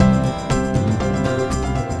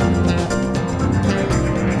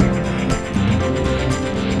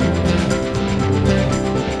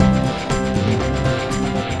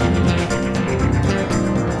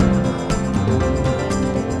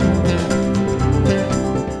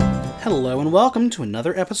and welcome to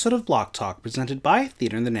another episode of Block Talk, presented by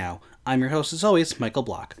Theater in the Now. I'm your host, as always, Michael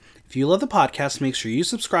Block. If you love the podcast, make sure you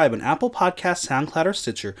subscribe on Apple Podcasts, SoundCloud, or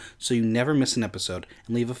Stitcher so you never miss an episode,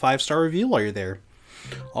 and leave a 5-star review while you're there.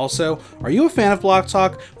 Also, are you a fan of Block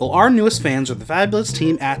Talk? Well, our newest fans are the fabulous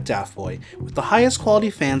team at Daft Boy. With the highest quality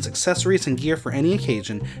fans, accessories, and gear for any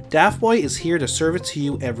occasion, Daft Boy is here to serve it to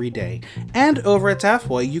you every day. And over at Daft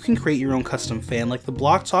Boy, you can create your own custom fan like the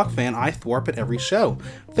Block Talk fan I thwarp at every show.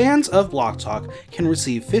 Fans of Block Talk can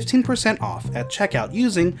receive 15% off at checkout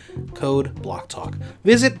using code BLOCKTALK.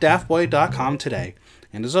 Visit daftboy.com today.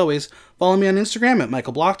 And as always, follow me on Instagram at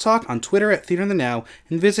Michael Block Talk, on Twitter at Theater in the Now,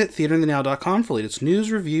 and visit theaterinthenow.com for latest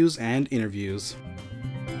news, reviews, and interviews.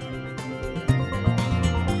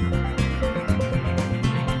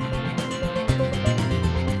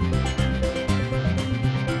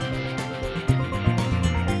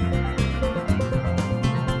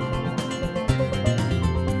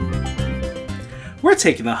 We're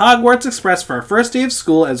taking the Hogwarts Express for our first day of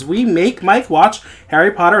school as we make Mike watch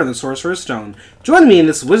Harry Potter and the Sorcerer's Stone. Join me in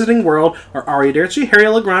this wizarding world are Arrivederci, Harry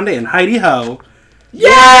LaGrande, and Heidi Ho. Yay!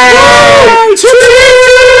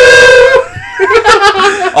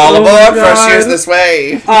 All aboard, first years this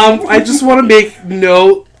way. I just want to make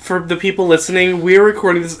note for the people listening, we're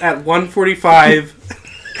recording this at 1:45.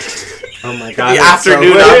 Oh my god. The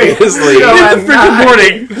afternoon, obviously. It's the freaking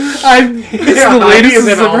morning. It's the latest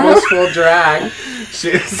in almost full drag.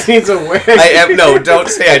 She needs a wig. Don't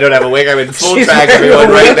say I don't have a wig. I'm in full drag, everyone,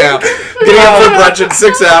 right now. Getting up for brunch in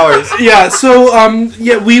 6 hours. Yeah, so,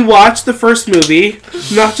 we watched the first movie.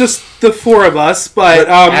 Not just the four of us, but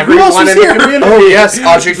who else was here? Oh, yes.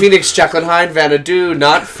 Audrey Phoenix, Jacqueline Hyde, Vanna Dew,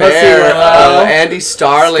 Not Fair, Andy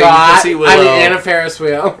Starling, Pussy Willow. Anna Ferris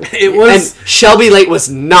Wheel. It was... And Shelby Lake was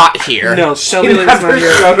not here. No, Shelby Lake was not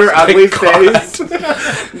here. Showed her ugly face.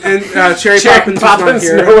 And Cherry Poppins was not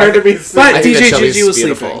here. Nowhere to be seen. But DJ Gigi was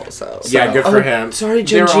sleeping. So. Yeah, good for him. Sorry,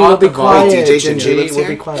 Gingy, we'll be quiet. DJ Gingy will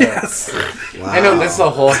be quiet. Yes. Wow. I know, this is the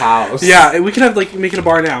whole house. Yeah, we could have, make it a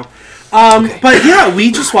bar now. But yeah,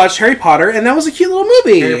 we just watched Harry Potter, and that was a cute little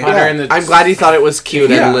movie. Harry Potter and the... I'm glad you thought it was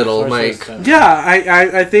cute and little, Mike. Yeah,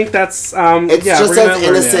 I think that's, It's just as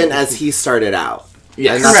innocent as he started out.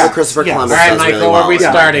 Yes. And that's what Christopher Columbus Alright, does Michael, really well. where are we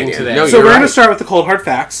starting today? No, So we're right. going to start with the cold hard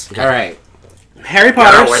facts. Okay. Alright. Harry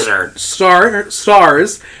Potter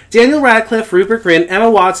stars Daniel Radcliffe, Rupert Grint, Emma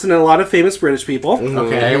Watson, and a lot of famous British people.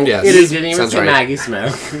 Okay. Yes. It didn't even Sounds say right. Maggie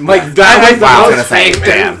Smith. That was I was the going to most say,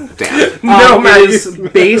 famous. damn. No, It Maggie is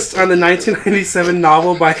based on the 1997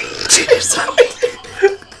 novel by...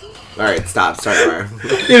 Alright, start over.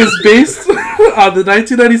 It is based on the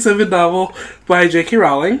 1997 novel by J.K.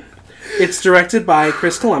 Rowling. It's directed by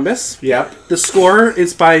Chris Columbus. Yep. The score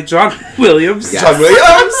is by John Williams. Yes. John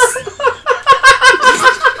Williams?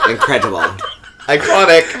 Incredible.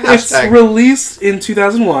 Iconic. It's Hashtag. released in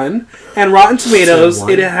 2001, and Rotten Tomatoes,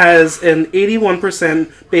 it has an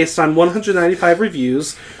 81% based on 195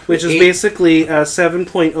 reviews, which is basically a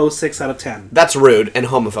 7.06 out of 10. That's rude and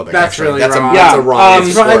homophobic. That's actually. really That's wrong. That's a Yeah, wrong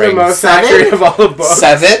It's probably the scoring. most 7? accurate of all the books.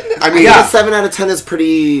 7? I mean, I think a 7 out of 10 is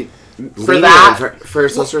pretty... For that? For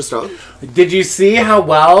Sorcerer's Stone. Did you see how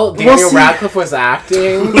well Daniel Radcliffe was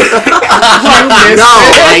acting? No,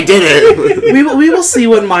 I didn't. we will see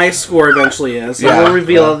what my score eventually is. Yeah. We'll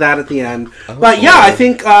reveal that at the end. But yeah, I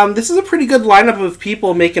think this is a pretty good lineup of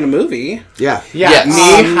people making a movie. Yeah. Yeah, Yes.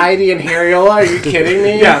 me, Heidi, and Harriola. Are you kidding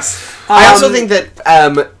me? Yes. I also think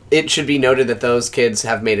that it should be noted that those kids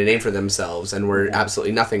have made a name for themselves and were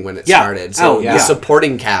absolutely nothing when it Yeah. started. So yeah. the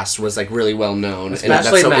supporting cast was really well known, and that's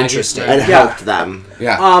Especially so Maggie interesting. Smith. And Yeah. helped them.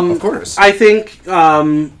 Yeah, of course. I think,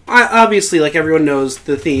 obviously, everyone knows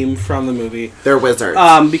the theme from the movie. They're wizards.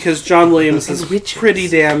 Because John Williams is pretty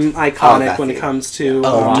damn iconic that when it theme. comes to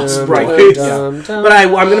Right. yeah. But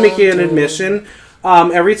I'm going to make you an admission.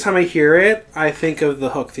 Every time I hear it, I think of the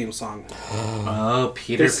Hook theme song. Oh,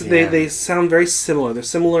 Peter They sound very similar. They're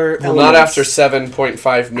similar Well, elements. not after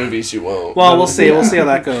 7.5 movies, you won't. Well, we'll see. We'll see how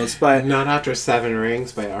that goes. But Not after Seven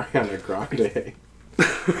Rings by Ariana Grande.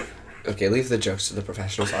 Okay, leave the jokes to the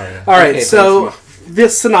professionals, Aria. all right. Okay, So thanks,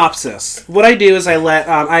 this synopsis. What I do is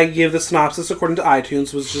I give the synopsis according to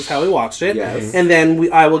iTunes, which is how we watched it. Yes. And then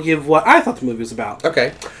I will give what I thought the movie was about.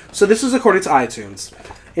 Okay. So this is according to iTunes.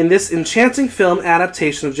 In this enchanting film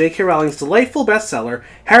adaptation of J.K. Rowling's delightful bestseller,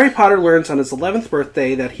 Harry Potter learns on his 11th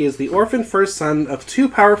birthday that he is the orphan first son of two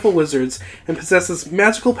powerful wizards and possesses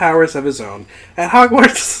magical powers of his own. At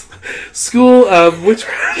Hogwarts School of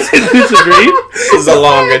Witchcraft and Wizardry... This is a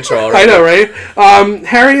long intro already. I know, right?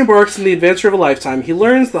 Harry embarks on the adventure of a lifetime. He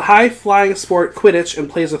learns the high-flying sport Quidditch and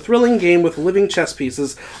plays a thrilling game with living chess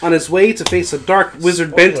pieces on his way to face a dark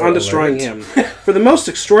wizard bent on destroying him. For the most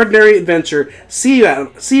extraordinary adventure, see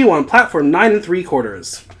you on platform 9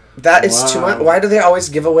 3/4. That is too much. Why do they always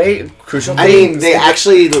give away crucial things? I mean, they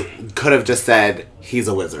actually could have just said, he's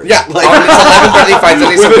a wizard. Yeah, like, on his 11th birthday, finds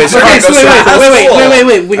out he's a wizard. Okay, so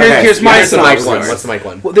wait. Here's my What's the synopsis. mic one? What's the mic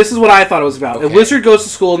one? Well, this is what I thought it was about. Okay. A wizard goes to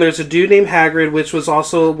school, and there's a dude named Hagrid, which was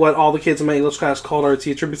also what all the kids in my English class called our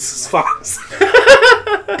teacher, Mrs. Fox.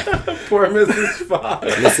 Poor Mrs. Fox.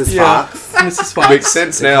 Mrs. Yeah. Fox. Mrs. Fox. Makes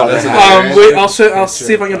sense now, doesn't it? Wait, I'll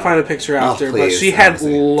see if I can find a picture after. But please. she had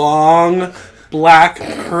long, black,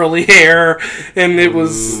 curly hair, and it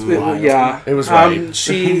was, It was right.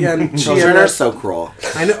 Children are so cruel.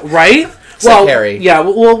 I know, right? Except Harry. Yeah,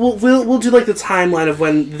 we'll do like the timeline of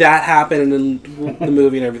when that happened and the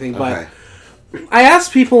movie and everything. But Okay. I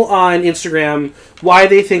asked people on Instagram why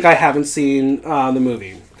they think I haven't seen the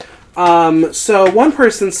movie. So one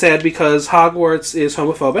person said because Hogwarts is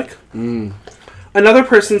homophobic. Another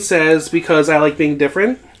person says because I like being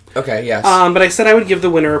different. Okay, yes. But I said I would give the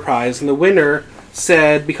winner a prize, and the winner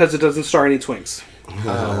said because it doesn't star any twinks.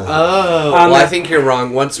 Well, I think you're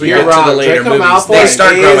wrong. Once we get wrong. to the later Draco movies, Malfoy they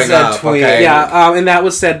start is growing a up. twink. Okay. Yeah, and that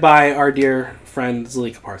was said by our dear friend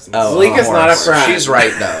Zalika Parsons. Zalika's not a friend. She's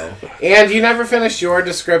right, though. And you never finished your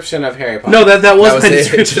description of Harry Potter. No, that was That my was it.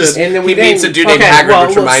 description. And then He we meets a didn't. dude named Hagrid,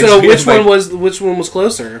 which reminds so me which of one was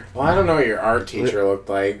closer? Well, I don't know what your art teacher looked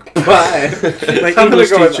like, but My I'm gonna English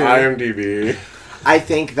go with teacher. IMDb. I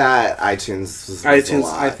think that iTunes was a iTunes,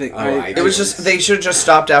 lot. I think. It was just, they should have just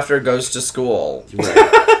stopped after it goes to school.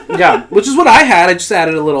 Yeah, which is what I had. I just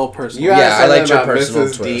added a little personal. You Yeah, asked I liked your about personal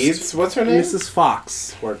Mrs. twist. Deeds. What's her name? Mrs.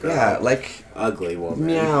 Fox. Poor girl. Yeah, like, Ugly woman.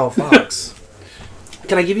 meow, fox.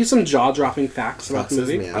 Can I give you some jaw-dropping facts about the Foxes,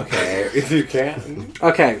 movie? man. Okay, if you can.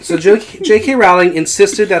 Okay, so J.K. Rowling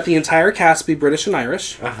insisted that the entire cast be British and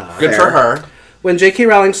Irish. Good for her. When J.K.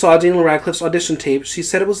 Rowling saw Daniel Radcliffe's audition tape, she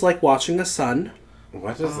said it was like watching the sun.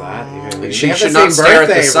 What does that even mean? She They have should the not same stare at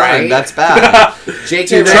the birthday, sun. right? That's bad.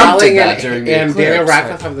 J.K. Trump did Rowling that during the and Daniel eclipse.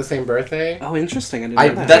 Radcliffe have the same birthday. Oh, interesting. I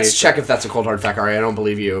didn't know that. Let's check if that's a cold hard fact. Ari, I don't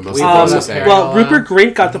believe you. Most We of know those that's say. fair. Well, Rupert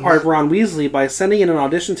Grint got the part of Ron Weasley by sending in an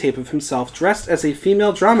audition tape of himself dressed as a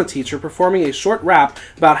female drama teacher performing a short rap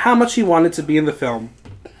about how much he wanted to be in the film.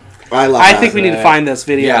 I love I that. think we need to find this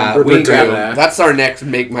video. Yeah, Rupert we do. Grint. That's our next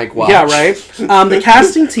Make Mike watch. Yeah, right? The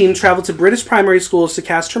casting team traveled to British primary schools to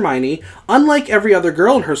cast Hermione. Unlike every other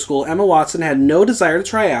girl in her school, Emma Watson had no desire to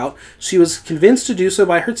try out. She was convinced to do so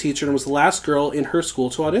by her teacher and was the last girl in her school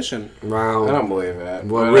to audition. Wow. I don't believe it.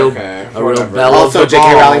 Well, but real- okay. a real whatever. bell- Also, the J.K.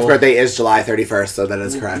 ball. Rowling's birthday is July 31st, so that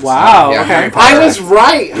is correct. Wow, Yeah, okay. Harry Potter. I was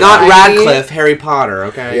right. Not Heidi. Radcliffe, Harry Potter,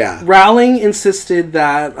 okay? Yeah. Rowling insisted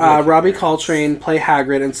that Robbie Coltrane play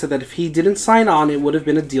Hagrid and said that if he didn't sign on, it would have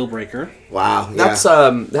been a deal breaker. Wow. Yeah. That's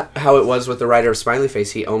how it was with the writer of Smiley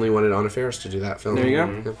Face. He only wanted Anna Faris to do that film. There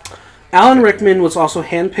you go. Alan Rickman was also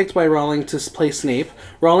handpicked by Rowling to play Snape.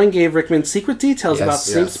 Rowling gave Rickman secret details Yes, about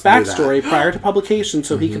yes, Snape's knew that. backstory prior to publication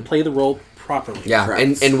so he could play the role properly. Yeah,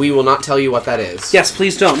 Correct. and we will not tell you what that is. Yes,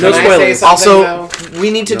 please don't. No Can I say spoilers. something? Also, we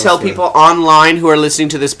need to tell people online who are listening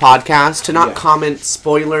to this podcast to not comment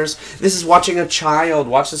spoilers. This is watching a child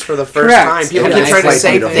watch this for the first Correct. time. People Can can I try to say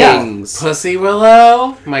say something? things. Pussy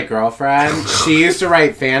Willow, my girlfriend, she used to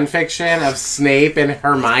write fan fiction of Snape and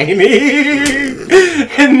Hermione.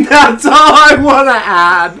 And that's all I want to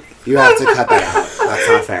add. You have to cut that out. That's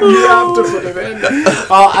not fair. You have to put it in.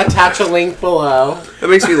 I'll attach a link below. That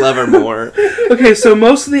makes me love her more. Okay, so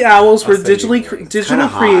most of the owls were I'll send you digital kinda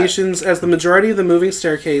hot. creations as the majority of the moving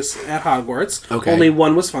staircase at Hogwarts. Okay. Only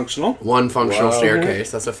one was functional. One functional Whoa.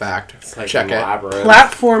 staircase. That's a fact. Like Check it. elaborate.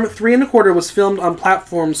 Platform 3 1/4 was filmed on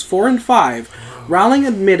platforms 4 and 5. Rowling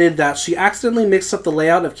admitted that she accidentally mixed up the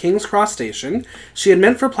layout of King's Cross Station. She had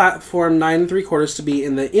meant for platform 9 3/4 to be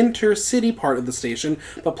in the intercity part of the station,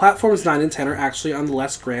 but platforms 9 and 10 are actually on the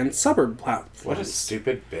less grand suburb platform. What a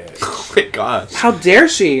stupid bitch. Oh my gosh. How dare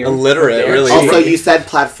she? Illiterate, really. Also, you said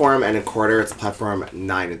platform and a quarter. It's platform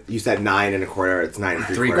 9. You said 9 and a quarter. It's 9 and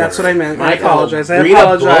 3/4. That's what I meant. I Michael, apologize. I read a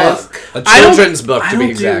apologize. book. A I don't- children's book, I to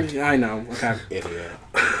be don't exact. I know. Okay. Idiot.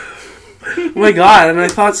 Oh my god! And I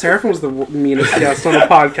thought Seraphim was the meanest guest on the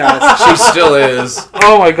podcast. She still is.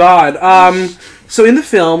 Oh my god. So in the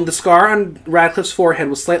film, the scar on Radcliffe's forehead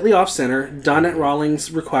was slightly off-center, done at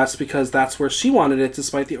Rowling's request because that's where she wanted it,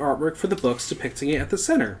 despite the artwork for the books depicting it at the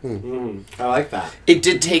center. I like that. It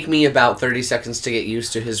did take me about 30 seconds to get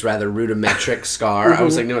used to his rather rudimetric scar. I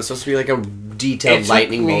was like, no, it's supposed to be like a detailed It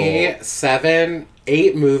lightning took me bolt. 7,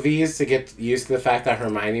 8 movies to get used to the fact that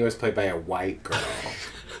Hermione was played by a white girl.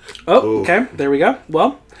 Oh, okay. There we go.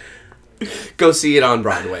 Well, Go see it on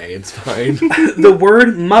Broadway. It's fine. The word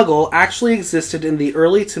muggle actually existed in the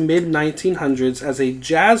early to mid 1900s as a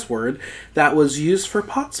jazz word that was used for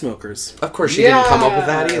pot smokers. Of course, she didn't come up with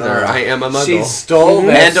that either. I am a muggle. She stole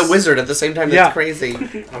this. And a wizard at the same time. That's crazy.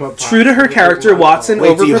 True to her character, Watson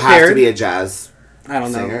Wait, do you have to overprepared. be a jazz I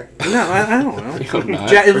don't know. singer? No, I don't know.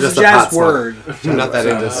 not. It was just a a jazz pot smoke. word. I'm not that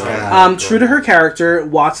into ska. True to her character,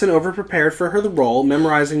 Watson overprepared for her role,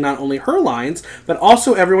 memorizing not only her lines, but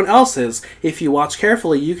also everyone else's. If you watch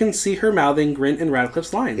carefully, you can see her mouthing Grint and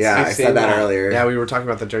Radcliffe's lines. Yeah, I've I seen said that that. earlier. Yeah, we were talking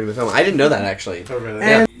about that during the film. I didn't know that, actually. Oh, really?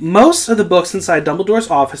 And most of the books inside Dumbledore's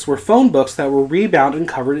office were phone books that were rebound and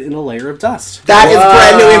covered in a layer of dust. That is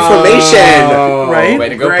brand new information. Right? Way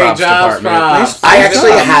to go, Great props job, department. props. I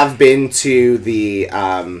actually have been to the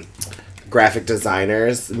graphic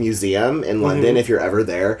designers museum in London. If you're ever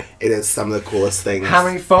there, it is some of the coolest things. How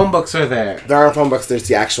many phone books are there? There are phone books. There's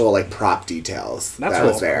the actual like prop details. That's that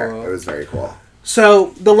cool. was there. It was very cool.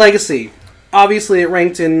 So, the legacy. Obviously, it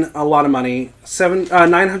ranked in a lot of money.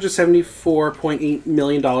 $974.8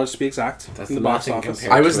 million to be exact. That's in the box nothing office.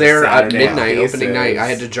 compared I was to a there at Saturday midnight, Pieces. opening night. I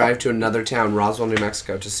had to drive to another town, Roswell, New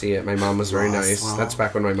Mexico, to see it. My mom was very nice. Roswell. That's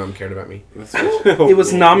back when my mom cared about me. It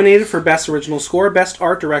was nominated for Best Original Score, Best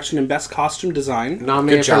Art Direction, and Best Costume Design.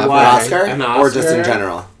 Nominated Good job, for what? Oscar? An Or just in Oscar?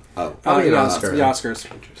 general? Oh. Probably an yeah, Oscar. The Oscars.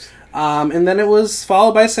 And then it was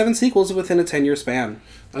followed by 7 sequels within a 10-year span.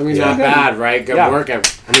 I mean, Yeah. not bad, right? Good Yeah. work. I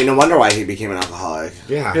mean, no wonder why he became an alcoholic.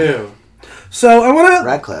 Yeah. Ew. So, I want to...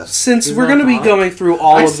 Radcliffe. Since He's we're going to be not going through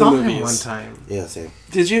all I of the saw movies... him one time. Yeah, same.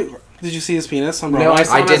 Did you see his penis on No, Broadway? I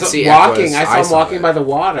saw I him did as see walking. Equus. I saw I him saw walking it. by the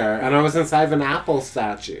water, and I was inside of an apple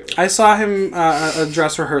statue. I saw him a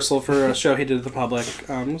dress rehearsal for a show he did at the Public.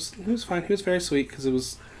 He was fine. He was very sweet because it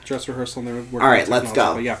was dress rehearsal and they were working All right, with let's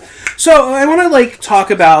technology, go. but yeah. So I want to talk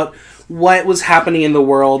about what was happening in the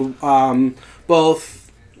world, both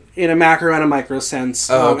in a macro and a micro sense,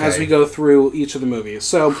 Okay. as we go through each of the movies.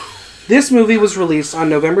 So this movie was released on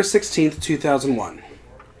November 16th, 2001.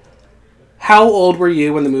 How old were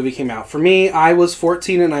you when the movie came out? For me, I was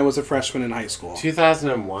 14 and I was a freshman in high school.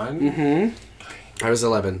 2001? I was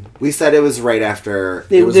 11. We said it was right after.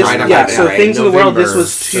 It was was right yeah, after so right? Things in the World, this November,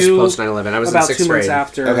 was just two... post 9/11. I was about in 6th 2 months grade.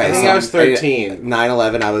 after. Okay, I think I was 13.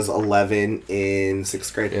 9/11. I was 11 in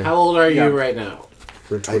 6th grade. Yeah. How old are you Yeah. right now?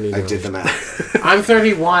 We're 20 I now. did the math. I'm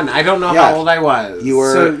 31. I don't know Yeah. how old I was. You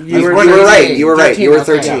were. So you were were 13. right. You were right. You were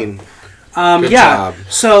 13, 13. Good yeah. job.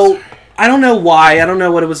 So I don't know why. I don't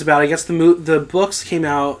know what it was about. I guess the books came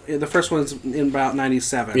out. The first one's in about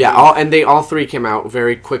 97. Yeah, all three came out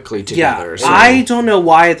very quickly together. Yeah. So I don't know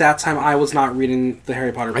why at that time I was not reading the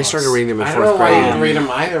Harry Potter books. I started reading them in I don't know 4th why you grade. didn't read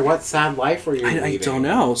them either. What sad life were you I leading? don't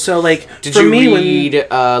know. So Did for you me read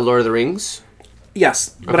Lord of the Rings? yes,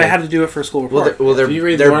 but I Okay. had to do it for a school report. They're Do you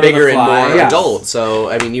read they're Lord of the bigger and Flies? more Yeah. adult. So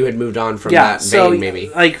I mean, you had moved on from yeah, that so vein,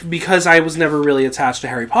 maybe. because I was never really attached to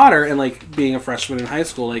Harry Potter and being a freshman in high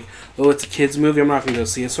school, it's a kids movie, I'm not going to go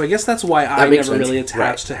see it. So I guess that's why I makes never sense. really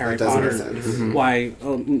attached to Harry That does Potter. make sense. Why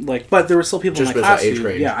but there were still people Just in my missed class that age who,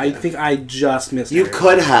 grade. yeah, I think I just missed You Harry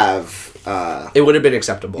could have. It would have been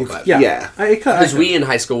acceptable, but Yeah. Yeah. I could. because we in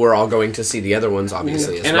high school were all going to see the other ones,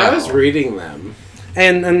 obviously. As And well. I was reading them.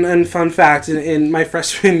 And fun fact, in my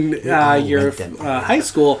freshman year of high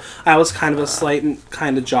school, I was kind of a slight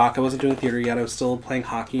kind of jock. I wasn't doing theater yet. I was still playing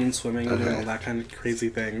hockey and swimming and doing all that kind of crazy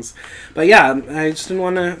things. But yeah, I just didn't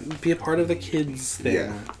want to be a part of the kids thing.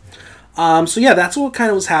 Yeah. So yeah, that's what kind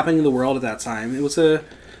of was happening in the world at that time. It was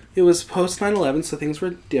post 9/11, so things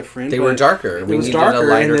were different. They but were darker. It We was needed darker,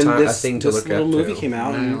 a lighter and then time, a this, thing to this look little at. movie too. came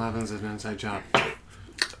out. and 9/11's an inside job.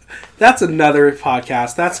 That's another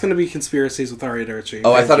podcast. That's going to be Conspiracies with Ari Durchi.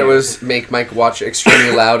 Oh, I thought it was make Mike watch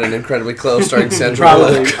Extremely Loud and Incredibly Close, starring Sandra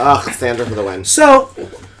Probably. Bullock. Ugh, Sandra for the win. So,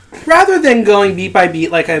 rather than going beat by beat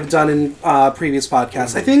like I've done in previous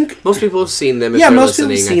podcasts, I think Most people have seen them. If yeah, they're most people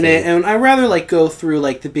have listening, seen I it, think. and I rather go through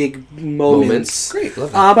the big moments. Great,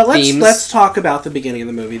 love that. But Themes. let's talk about the beginning of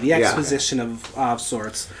the movie, the exposition of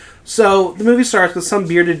sorts. So the movie starts with some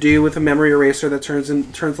bearded dude with a memory eraser that turns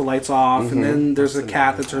the lights off, and then there's a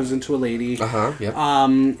cat that turns into a lady. Yep.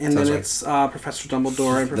 And then Sounds right. it's Professor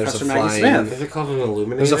Dumbledore and There's Professor a Maggie flying- Smith. Is it called an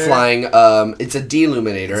illuminator? There's a flying. It's a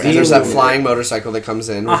deluminator, and there's that flying motorcycle that comes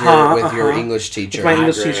in with your English teacher. My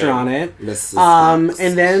English Hagrid. teacher on it. Mrs. Fox.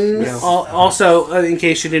 And then also, in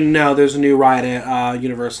case you didn't know, there's a new ride at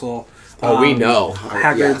Universal. Oh, we know.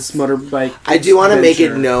 Hagrid's Yes. motorbike. I do want to make it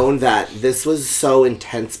adventure. known that this was so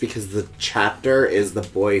intense because the chapter is The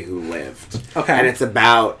Boy Who Lived. Okay. And it's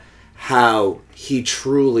about how he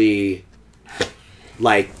truly,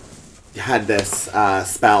 had this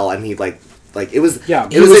spell and he, like it was. Yeah.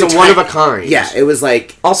 It was a a one of a kind. Yeah, it was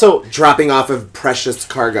like Also, dropping off of precious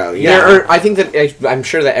cargo. I think that I'm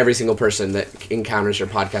sure that every single person that encounters your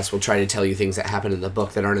podcast will try to tell you things that happen in the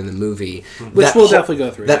book that aren't in the movie. Which That we'll whole- definitely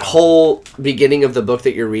go through. That whole beginning of the book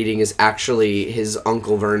that you're reading is actually his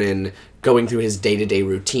Uncle Vernon going through his day-to-day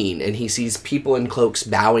routine, and he sees people in cloaks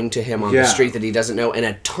bowing to him on the street that he doesn't know, and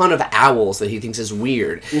a ton of owls that he thinks is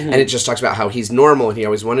weird. And it just talks about how he's normal and he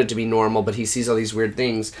always wanted to be normal, but he sees all these weird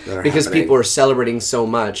things because happening. people are celebrating so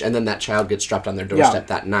much, and then that child gets dropped on their doorstep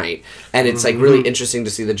that night. And it's like really interesting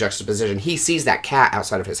to see the juxtaposition. He sees that cat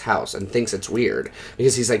outside of his house and thinks it's weird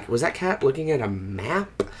because he's like, was that cat looking at a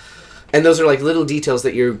map? And those are like little details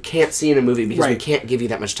that you can't see in a movie because we Right. can't give you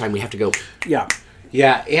that much time. We have to go. Yeah.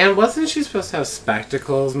 Yeah, and wasn't she supposed to have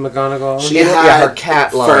spectacles, McGonagall? She Yeah, had her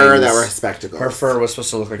cat fur lines. that were spectacles. Her fur was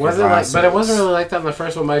supposed to look like wasn't her like, glasses. but it wasn't really like that in the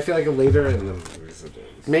first one. But I feel like later in the movies it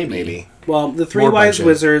is. Maybe. Well, the three More wise budget.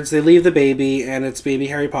 wizards, they leave the baby, and it's baby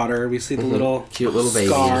Harry Potter. We see the little Cute little baby.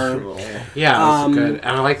 scar. Yeah, it was good, and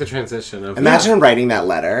I like the transition of Imagine writing that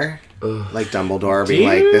letter, like Dumbledore being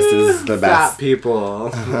like, "This is the fat best."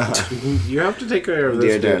 people. You have to take care of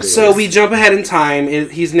Dear this baby. So we jump ahead in time.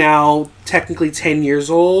 He's now technically 10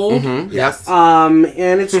 years old. Yes. And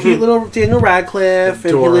it's cute little Daniel Radcliffe,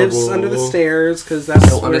 and he lives Adorable. under the stairs because that's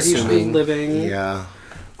So where he should be unassuming. living. Yeah.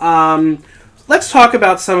 Let's talk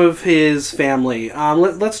about some of his family.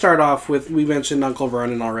 Let's start off with, we mentioned Uncle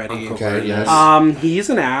Vernon already. Okay, yes. He's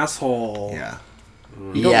an asshole. Yeah.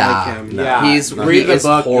 You don't like him. Yeah, He's read the is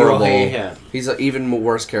book. horrible. You'll hate him. He's an even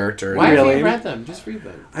worse character. Why Really? have you read them? Just read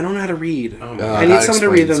them. I don't know how to read. my I God. need That someone to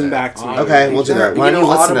read explains them it. back to me. Okay, we'll do that. Why don't you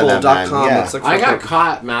listen to them then? Audible.com. Yeah. Let's look I for got quick-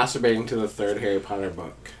 caught masturbating to the third Harry Potter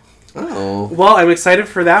book. Oh. Well, I'm excited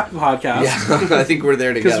for that podcast. Yeah, I think we're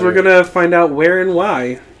there together. Because we're going to find out where and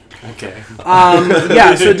why. Okay.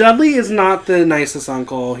 Yeah, so Dudley is not the nicest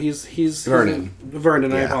uncle. He's Vernon.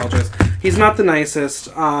 Vernon, I Yeah. apologize. He's not the nicest.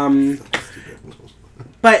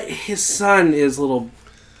 But his son is a little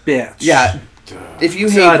bitch. Yeah. If you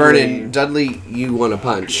hate Dudley. Vernon, Dudley, you want to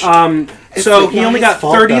punch. So like he not only his got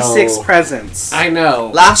fault, 36 though. presents. I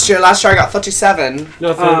know. last year I got 37.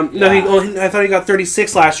 No, I thought he got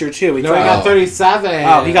 36 last year too. No, he got 37.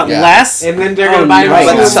 Oh, he got Yeah. less? And then they're Oh, gonna buy no.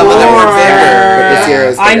 him But some of them were more. bigger. But this year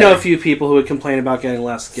is I know a bigger. few people who would complain about getting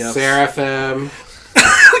less gifts. Seraphim.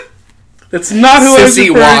 That's not who Sissy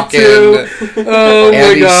I was referring to. Oh my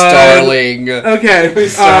Andy god. Starling. Okay.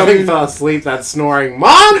 Starling fell asleep. That snoring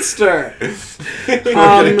monster.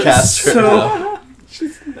 gonna cast her so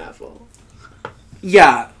She's Neville.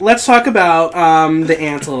 yeah, let's talk about the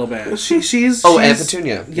aunt a little bit. She's Aunt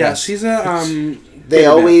Petunia. Yeah, Yes. she's a They bitch.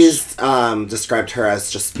 always described her as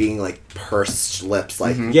just being like pursed lips,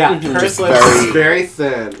 like Yeah, Mm-hmm. her Just lips very- is very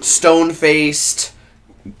thin. Stone-faced,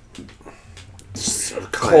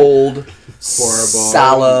 cold,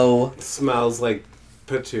 sallow. Smells like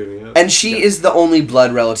petunia. And she is the only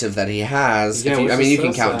blood relative that he has. Yeah, If you, which I mean, is you so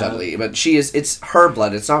can count sad. Dudley, but it's her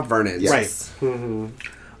blood. It's not Vernon's. yes.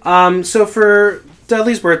 So for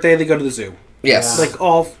Dudley's birthday, they go to the zoo. Yes. Like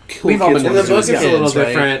all cool We've all kids been In go the to book, zoo. it's a little Kids, right?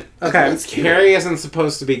 different. Okay. Harry isn't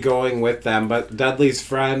supposed to be going with them, but Dudley's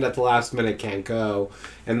friend at the last minute can't go,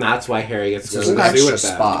 and that's why Harry gets to go There's to an the zoo extra with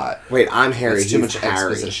them. spot. Wait, I'm Harry. It's too He's much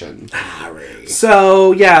Harry. exposition. Harry.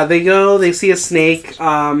 So yeah, they go. They see a snake.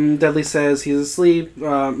 Dudley says he's asleep,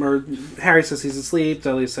 or Harry says he's asleep.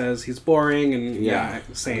 Dudley says he's boring, and yeah,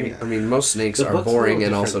 same. I mean, most snakes The are book's a boring little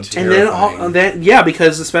and also different, And terrifying. then yeah,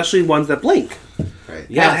 because especially ones that blink. Right.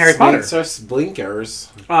 Yeah, Harry Potter. snakes are blinkers.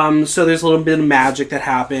 So there's a little bit of magic that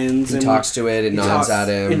happens. He and talks to it, it nods at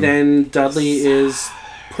him. And then Dudley is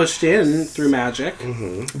pushed in through magic.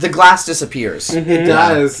 the glass disappears. It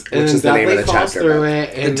does, and Which then is the name Dudley of the falls chapter, through but-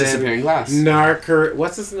 it, The and disappearing then glass.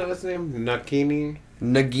 what's his name? Nagini.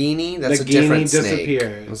 Nagini? That's a Nagini different snake.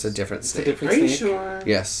 disappears. That's a different It's a snake. different Are you snake. sure?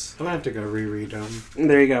 Yes. I'm gonna have to go reread them.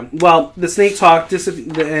 There you go. Well, the snake talk,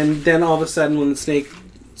 and then all of a sudden, when the snake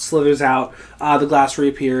slithers out, the glass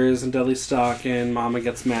reappears, and Dudley's stuck, and Mama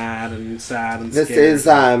gets mad and sad and This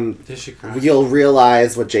scared. is Did she cry? you'll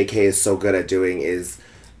realize what JK is so good at doing is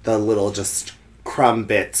the little just crumb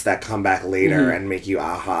bits that come back later and make you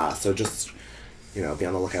aha. So just be on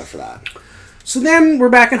the lookout for that. So then we're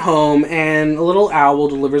back at home, and a little owl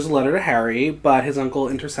delivers a letter to Harry, but his uncle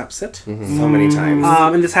intercepts it. So many times.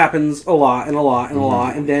 And this happens a lot and a lot and a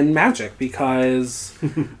lot, and then magic, because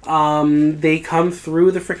they come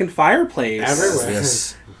through the freaking fireplace. Everywhere.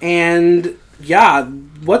 Yes. And yeah,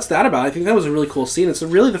 what's that about? I think that was a really cool scene. It's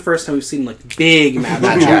really the first time we've seen like big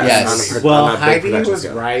magic. Yes. Well, on a big Heidi production was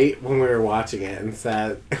scale. right when we were watching it and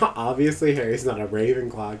said, obviously Harry's not a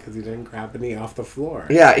Ravenclaw because he didn't grab any off the floor.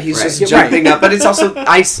 Yeah, he's just Right. jumping up, but it's also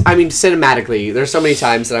I mean, cinematically. There's so many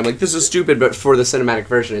times that I'm like, this is stupid, but for the cinematic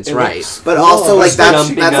version, it's right. But also, like, that's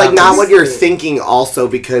jumping like up not is what you're thinking. Also,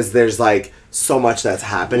 because there's like so much that's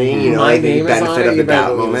happening. You know, My like the name is on benefit it, of you the better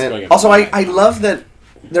doubt believe it's moment. going up. Also, I love that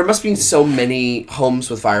there must be so many homes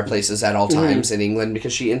with fireplaces at all times in England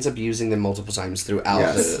because she ends up using them multiple times throughout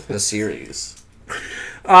Yes. the series.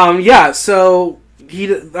 Yeah, so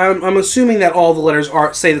I'm assuming that all the letters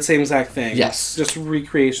say the same exact thing. Yes. Just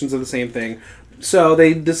recreations of the same thing. So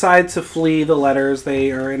they decide to flee the letters.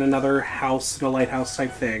 They are in another house, in a lighthouse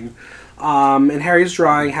type thing. And Harry's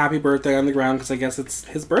drawing "Happy Birthday" on the ground because I guess it's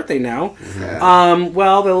his birthday now. Yeah.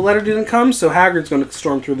 Well, the letter didn't come, so Hagrid's going to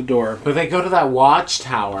storm through the door. But they go to that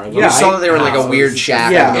watchtower. Yeah. I saw that they were in like a lighthouse. weird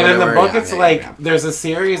shack. Yeah. I don't And in know the where- book, it's yeah, like yeah. there's a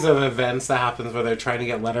series of events that happens where they're trying to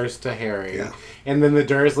get letters to Harry, Yeah. and then the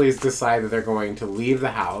Dursleys decide that they're going to leave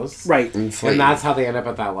the house, Right. And flee. And that's how they end up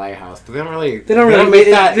at that lighthouse. But they don't really. make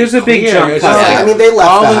that. There's a big clear. jump It's cut. just Yeah. like I mean, they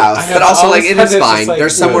left all the of- house. I know, But also, all like, of a it sudden is it's fine. just like, They're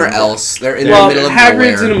somewhere boom. else. They're in Well, the middle of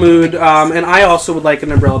Hagrid's nowhere. in a mood, and I also would like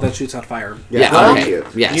an umbrella that shoots out fire. Yeah, Well, okay. cute.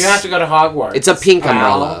 Yes. You have to go to Hogwarts. It's a pink Al.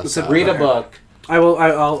 umbrella. So read a book. I will.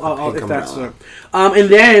 I'll Pink if that's. umbrella. And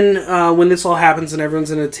then when this all happens and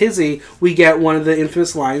everyone's in a tizzy, we get one of the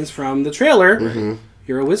infamous lines from the trailer.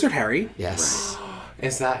 You're a wizard, Harry. Yes.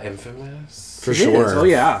 Is that infamous? For It sure. is. Oh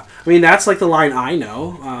yeah. I mean, that's like the line I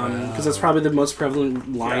know because that's probably the most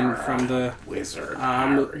prevalent line from the Wizard.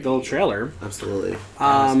 the trailer. Absolutely.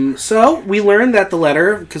 So we learn that the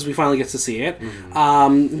letter, because we finally get to see it,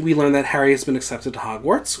 we learn that Harry has been accepted to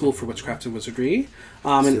Hogwarts, School for Witchcraft and Wizardry.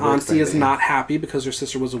 And Super Auntie is exciting. not happy because her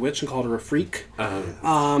sister was a witch and called her a freak.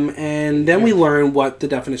 And then we learn what the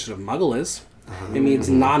definition of Muggle is. It means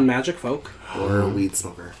non-magic folk Or a weed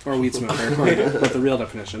smoker. or weed smoker, according to what the real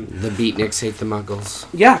definition. The beatniks hate the muggles.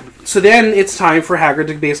 Yeah. So then it's time for Hagrid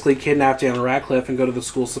to basically kidnap Daniel Radcliffe and go to the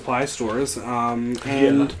school supply stores.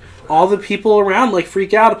 And all the people around like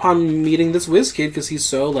freak out upon meeting this whiz kid because he's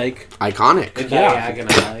so like Iconic. Yeah. Diagon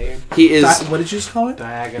Alley. He is what did you just call it?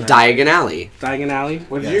 Diagon Alley. Diagon Alley. Diagon Alley.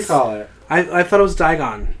 What did you call it? I thought it was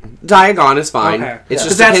Diagon. Diagon is fine. Okay. It's Yeah. just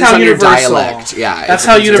 'Cause that's depends how on your Universal- dialect. Yeah. That's it's-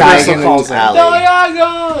 how it's Universal Diagon calls it. Alley.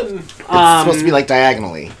 Diagon! It's supposed to be like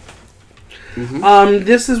diagonally.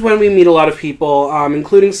 This is when we meet a lot of people,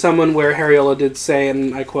 including someone where Harriola did say,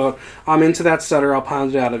 and I quote, "I'm into that stutter. I'll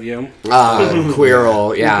pound it out of you."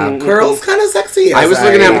 Quirrell, yeah. Quirrell's kind of sexy. I was as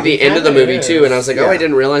looking at him at the end of the Kinda movie is. too, and I was like, "Oh, Yeah. I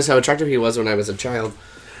didn't realize how attractive he was when I was a child."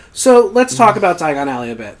 So let's talk about Diagon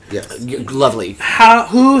Alley a bit. Yes. Lovely.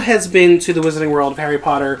 Who has been to the Wizarding World of Harry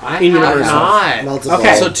Potter I in have Universal? not. Multiple.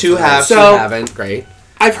 Okay. So two have, So- two haven't. Great.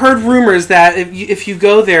 I've heard rumors that if you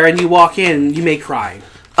go there and you walk in, you may cry.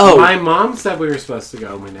 Oh, My mom said we were supposed to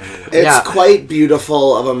go. We never went. It's Yeah. quite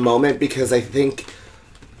beautiful of a moment because I think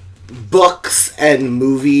books and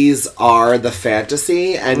movies are the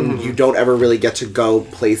fantasy and you don't ever really get to go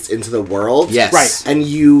placed into the world. yes. Right. And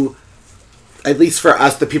you, at least for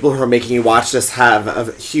us, the people who are making you watch this have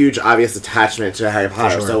a huge obvious attachment to Harry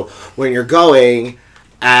Potter. sure. So when you're going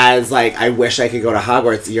as like, I wish I could go to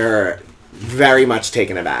Hogwarts, you're very much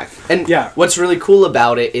taken aback. And Yeah. what's really cool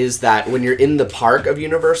about it is that when you're in the park of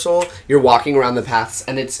Universal, you're walking around the paths,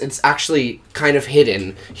 and it's actually kind of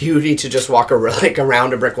hidden. You need to just walk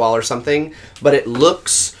around a brick wall or something, but it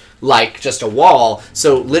looks like just a wall.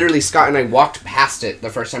 So literally, Scott and I walked past it the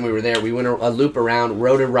first time we were there. We went a loop around,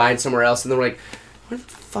 rode a ride somewhere else, and then we're like, "Where the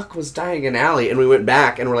fuck was Diagon Alley?" And we went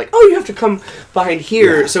back, and we're like, "Oh, you have to come behind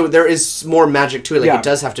here." Yeah. So there is more magic to it. Like Yeah. it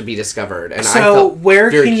does have to be discovered. And I So felt where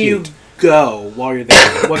very can you cute. go while you're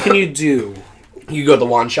there? What can you do? You go to the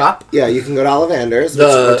wand shop. Yeah, you can go to Ollivander's, which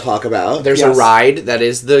The- we'll talk about. There's Yes. a ride that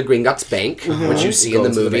is the Gringotts Bank, which you see in Go the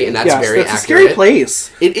to the movie, bank. and that's Yes, very that's a accurate. scary place.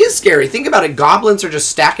 It is scary. Think about it. Goblins are just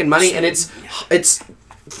stacking money, and it's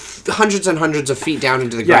hundreds and hundreds of feet down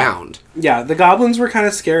into the Yeah. ground. Yeah, the goblins were kind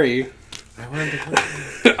of scary. I wanted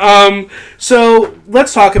to go. So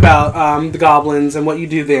let's talk about the goblins and what you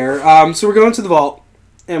do there. So we're going to the vault,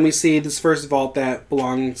 and we see this first vault that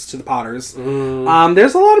belongs to the Potters.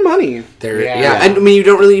 There's a lot of money. There, Yeah. yeah. And I mean, you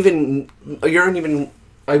don't even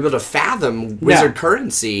able to fathom wizard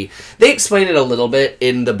currency. They explain it a little bit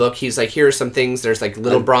in the book. He's like, here are some things. There's like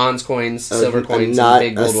little bronze coins, silver coins, and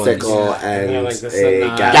big gold ones. Sickle and like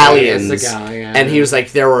a galleons. galleon. And he was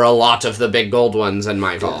like, there were a lot of the big gold ones in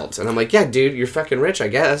my vault. And I'm like, yeah, dude, you're fucking rich, I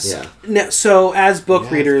guess. Yeah. Now, so as book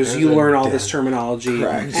readers, there's you a learn all this terminology,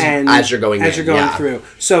 Correct. and As you're going through.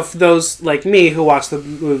 So for those like me who watch the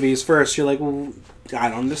movies first, you're like, well, I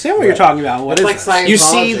don't understand what you're talking about. What is like this? science. You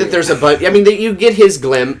see that there's a bunch. I mean, you get his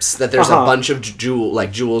glimpse that there's a bunch of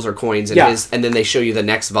jewels or coins in his, and then they show you the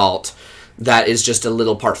next vault that is just a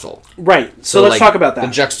little parcel. Right. So let's talk about that.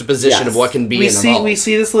 The juxtaposition of what can be in a vault. We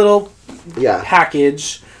see this little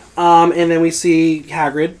package, and then we see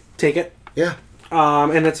Hagrid take it. Yeah.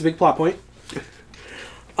 And that's a big plot point.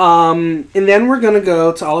 And then we're gonna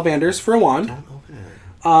go to Ollivander's for a wand.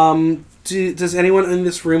 Does anyone in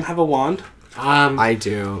this room have a wand? I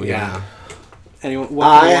do. Yeah. Anyone?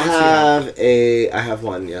 I have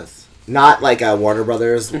one. Yes, not like a Warner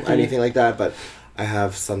Brothers anything like that, but I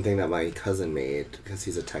have something that my cousin made because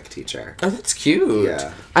he's a tech teacher. Oh, that's cute.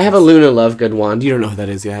 Yeah. I have a Luna Lovegood wand. You don't know who that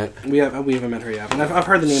is yet. We haven't met her yet, but I've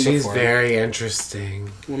heard the name She's before. She's very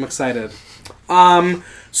interesting. I'm excited.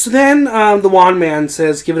 So then the wand man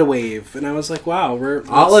says, "Give it a wave," and I was like, "Wow,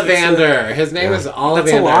 Ollivander. His name is Ollivander.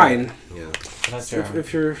 That's a line. Yeah. That's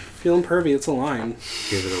If you're feeling pervy, it's a line.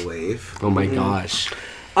 Give it a wave. Oh my gosh.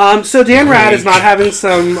 So Dan Rad is not having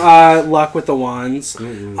some luck with the wands.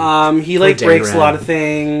 He like Dan breaks Rad. a lot of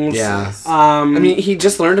things. Yeah. I mean, he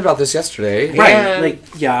just learned about this yesterday. Right. And Like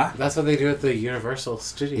yeah. That's what they do at the Universal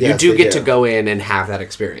Studios. You Yes, do they get do. to go in and have that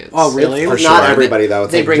experience. Oh really? It's For not sure. everybody though.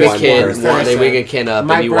 It's They like bring a one kid. person. They bring a kid up,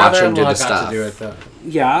 My and you watch him do brother-in-law the got stuff. to do it though.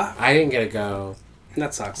 Yeah. I didn't get to go.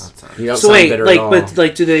 That sucks. You don't So sound wait, bitter like, at all. but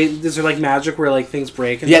like, is there like magic where like things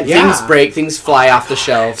break? And yeah, stuff? things break, things fly off the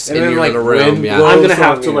shelves And in then, your like, little room. wind Yeah. blows. I'm gonna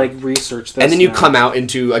have on to you. like research this. And then you now. come out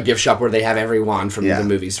into a gift shop where they have every wand from Yeah. the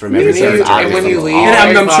movies from And every when you- cemetery. and when you leave, And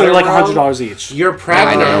I'm Harry sure they're like Potter world, $100 each. You're I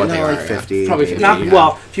pregnant. don't know what they No, are. like 50. Probably maybe. 50. Not Yeah.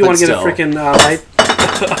 well. If you But want to get a still. freaking light,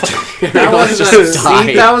 That was Just a die.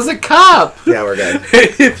 seat. That was a cup. Yeah, we're good.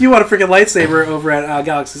 if you want a freaking lightsaber over at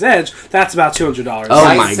Galaxy's Edge, that's about $200. Oh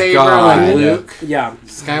my Lightsaber God. on Luke. Yeah.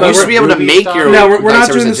 Skywalker, You should be able to Ruby make Star. your- No, we're not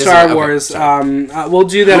lightsabers doing the at Disney. Star Okay, Wars. sorry. We'll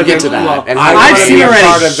do that. We'll get event- to that. Well, And I I've wanna seen be it a already.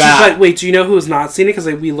 part of that. But wait, do you know who has not seen it? Because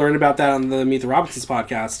we learned about that on the Meet the Robinsons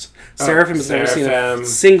podcast. Seraphim has never seen a Seraphim.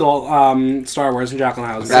 single Star Wars, and Jacqueline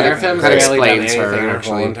House. That- Seraphim's that barely done explains her, anything her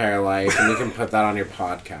actually. whole entire life, and you can put that on your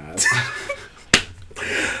podcast.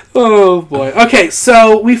 Oh boy. Okay,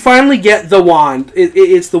 so we finally get the wand.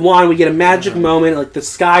 It's the wand. We get a magic moment. Like the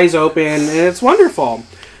sky's open, and it's wonderful.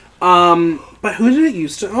 But who did it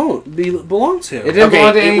used to belong to? It didn't Okay,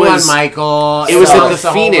 belong to it anyone, was- Michael. It was So at the it's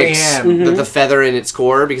only Phoenix, him. the feather in its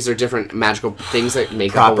core, because there are different magical things that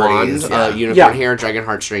make up a Properties, wand. yeah. Unicorn Yeah. hair, dragon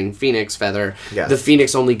heartstring, phoenix feather. Yes. The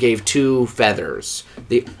Phoenix only gave 2 feathers.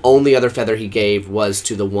 The only other feather he gave was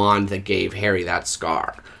to the wand that gave Harry that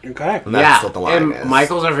scar. Okay. And that's what the line and is.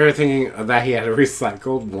 Michael's over here thinking that he had a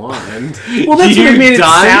recycled wand. Well, that's what it made it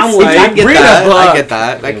sound like. I get Read a that. I book. get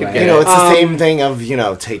that. I could Anyway. get You know, it. it's the same thing of,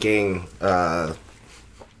 taking, a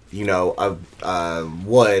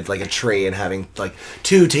wood, like a tree, and having, like,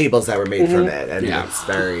 2 tables that were made from it. And Yeah. it's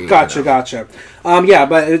very... Gotcha. Yeah,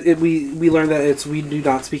 but we learned that we do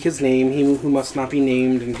not speak his name. He who must not be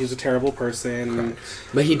named, and he's a terrible person.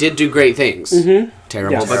 But he did do great things.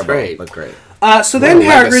 Terrible, Yes. but great. But great. So then What a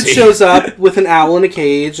Hagrid legacy. shows up with an owl in a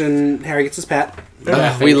cage, and Harry gets his pet.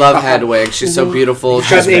 We love Hedwig. She's so beautiful. She's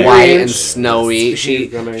She's angry white inch. and snowy. She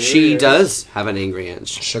gonna she eat it. does have an angry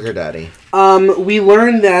inch. Sugar daddy. We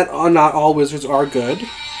learned that not all wizards are good.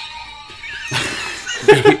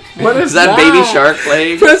 What Is that Baby Shark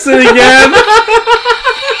playing? Press it again.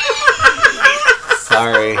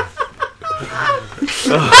 Sorry.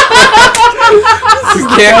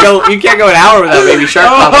 You can't go an hour without Baby Shark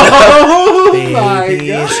popping up. Oh my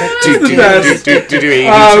god.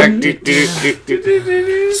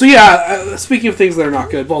 So yeah, speaking of things that are not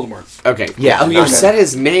good, Voldemort. Okay. Yeah, Oh, you okay. said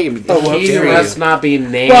his name. well, He Serious. must not be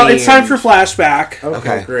named. Well, it's time for flashback. Okay,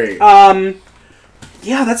 Okay. great.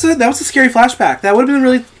 Yeah, that was a scary flashback. That would have been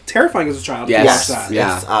really terrifying as a child to Yes. watch that.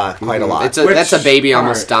 Yeah. It's quite a lot. That's a baby Which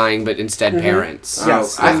almost part? dying, but instead parents. Oh,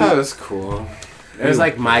 Yes. I thought it was cool. It was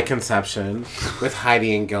like my conception with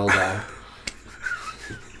Heidi and Gilda.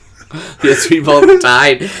 Yes, we both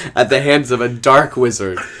died at the hands of a dark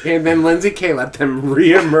wizard. And then Lindsay Kay let them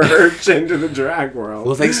reemerge into the drag world.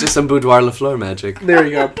 Well, thanks to some Boudoir Lafleur magic. There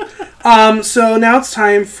you go. So now it's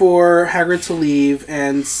time for Hagrid to leave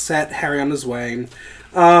and set Harry on his way.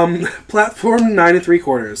 Platform 9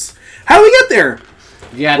 3/4. How do we get there?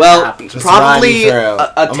 Yeah. Well, tap. Just probably run a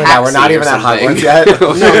through. Oh my god, we're taxi not or even at something. Hogwarts yet.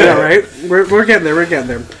 No, right? We're getting there. We're getting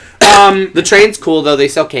there. The train's cool though. They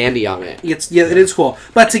sell candy on it. It is cool.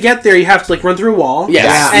 But to get there, you have to like run through a wall.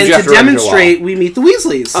 Yes, And you have to to run through a demonstrate, we meet the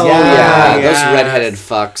Weasleys. Oh Yeah. those Yes. redheaded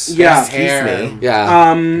fucks. Yeah. Hair.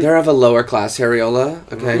 Yeah. They're of a lower class areola.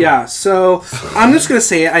 Okay. Yeah, so I'm just gonna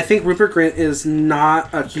say it. I think Rupert Grint is not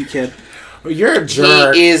a cute kid. You're a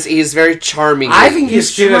jerk. He's very charming. I think he's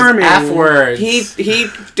cute as charming. F words. he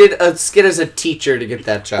did a skit as a teacher to get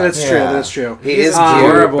that job. That's true. Yeah. That's true. He is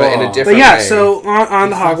adorable. cute, but in a But different yeah, way. so on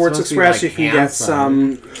the He's not Hogwarts supposed to be, Express, like, you can get handsome.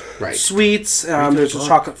 some right. sweets. There's a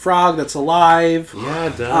chocolate frog that's alive. Yeah,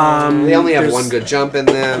 duh. They only have there's- one good jump in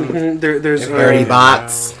them. There's Dirty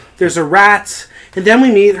bots. there's a rat, and then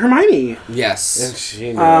we meet Hermione. And Yes.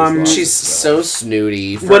 she knows She's so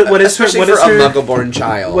snooty. What is her- especially what for is a her- Muggle-born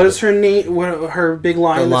child. What is her name? What her big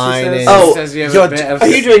line? The that line she says? is- Oh, says you have yo, a bit of are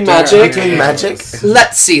you doing magic? dirt Are you doing hands. magic?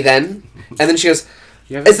 Let's see then. And then she goes,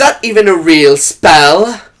 You have "Is that even a real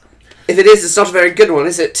spell? If it is, it's not a very good one,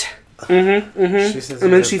 is it?" She says And you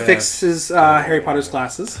then have she a bit. fixes Harry Potter's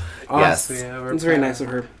glasses. Oh, Yes. yeah, we're It's very proud. nice of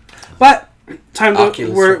her. But time to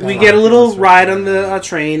Oculus we Repel. get a little Oculus ride on the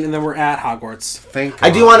train, and then we're at Hogwarts. Thank I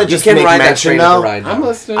do God. want to You just can make ride that mention train though. to ride. I'm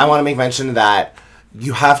listening. I want to make mention that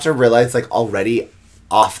you have to realize, like, already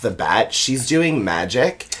off the bat, she's doing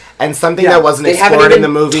magic, and something Yeah. that wasn't They haven't explored even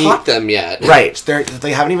in the movie. taught them yet. Right,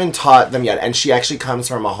 they haven't even taught them yet, and she actually comes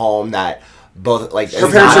from a home that both like Her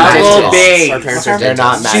is parents not are Magical dentists. babes. Her parents are They're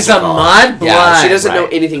not dentists. She's a magical. mud blood. Yeah, she doesn't know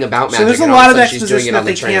Right. anything about magic. So there's a and all lot of sudden she's doing exposition it that on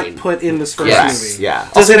they the train. can't put in this first Yes. movie. Yeah.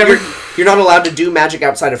 Does it ever? You're not allowed to do magic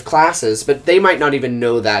outside of classes, but they might not even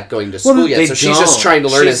know that going to school Well, yet. they So she's just don't. trying to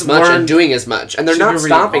learn She's as much and learned- doing as much, and they're She's not been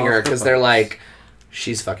reading stopping all her the because they're books. like,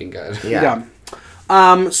 she's fucking good. Yeah.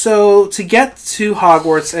 So to get to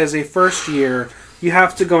Hogwarts as a first year, you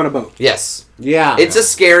have to go on a boat. Yes. Yeah. It's a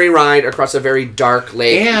scary ride across a very dark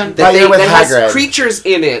lake And- that, Right there with that has Hagrid. creatures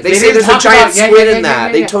in it. They They say didn't there's a talk giant about- yeah, squid yeah, in yeah, that.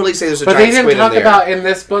 yeah, They yeah. totally say there's a But they giant didn't squid talk in there. about in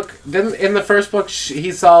this book. Then in the first book,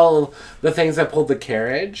 he saw the things that pulled the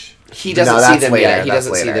carriage. He doesn't No, see that's them later, yet. He that's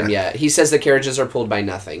doesn't see later. them yet. He says the carriages are pulled by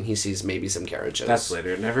nothing. He sees maybe some carriages. That's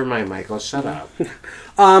later. Never mind, Michael. Shut up.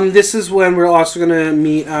 This is when we're also going to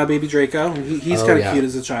meet Baby Draco. He's Oh, kind of yeah. cute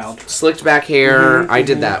as a child. Slicked back hair. I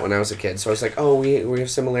did that when I was a kid. So I was like, oh, we have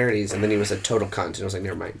similarities. And then he was a total cunt. And I was like,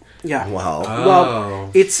 never mind. Yeah. Wow.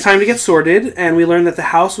 Well, it's time to get sorted, and we learn that the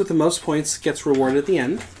house with the most points gets rewarded at the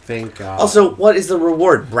end. Thank God. Also, what is the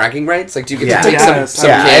reward? Bragging rights? Like, do you get Yeah. to take Yes. some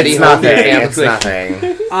Yeah, candy it's home to your nothing. family? It's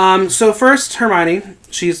nothing. So first, Hermione.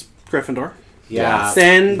 She's Gryffindor. yeah.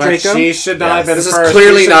 Then But Draco. she should not have been This is first.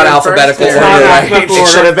 clearly She should not have been alphabetical first order, there. It's not right? alphabetical It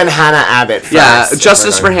order. should have been Hannah Abbott first. Yeah,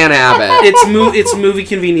 justice for Hannah Abbott. It's movie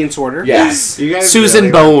convenience order. Yes. You guys Susan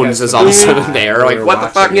really Bones like is all of a this. sudden there. We Like, were what the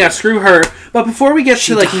fuck? watching Yeah, screw her. But before we get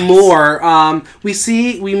to like dies. more,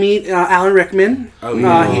 we meet Alan Rickman.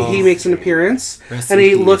 He makes an appearance, Rest and in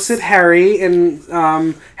he peace. looks at Harry,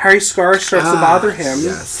 and Harry's scar starts to bother him.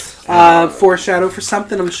 Yes. Foreshadow for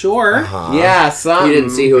something, I'm sure. Yeah, some. You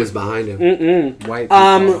didn't see who was behind him. White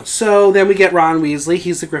people. So then we get Ron Weasley.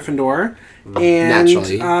 He's a Gryffindor, and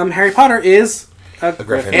Naturally. Harry Potter is a Gryffindor.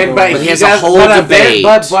 Gryffindor. But he he has a does, whole but debate.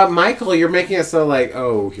 But Michael, you're making it so like,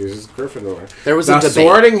 oh, here's Gryffindor. There was the a debate.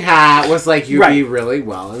 Sorting Hat was like you'd Right. be really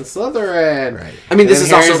well in Slytherin. Right. I mean, this And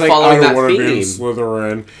is also Harry's like, following I that don't wanna be in theme.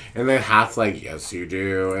 Slytherin, and then Hat's like, yes, you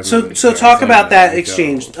do. And So then so Harry's talk like, about that "No, you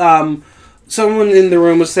exchange. don't." Someone in the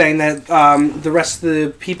room was saying that the rest of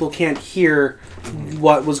the people can't hear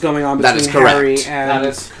what was going on That between is correct. Harry and. That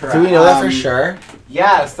is correct. Do we know that for sure?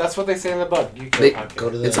 Yes, that's what they say in the book. You They- Go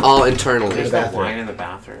to the. It's all internal. There's the no bathroom. wine in the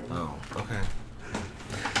bathroom. Oh,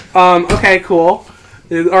 okay. Okay, cool.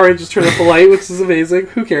 Alright, just turned up the light, which is amazing.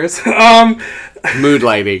 Who cares? Mood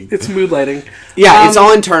lighting. It's mood lighting. Yeah, it's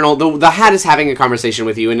all internal. The hat is having a conversation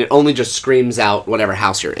with you, and it only just screams out whatever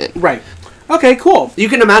house you're in. Right. Okay, cool. You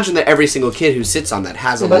can imagine that every single kid who sits on that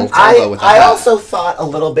has a little combo with a I hat. also thought a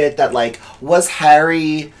little bit that, like, was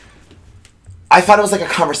Harry... I thought it was like a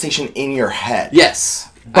conversation in your head. Yes,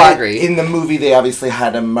 I But agree. in the movie, they obviously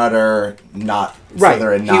had to mutter, not Right.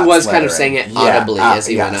 Slytherin, He not was kind of Slytherin. saying it Yeah, audibly as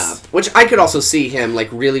he went yes. up, which I could also see him like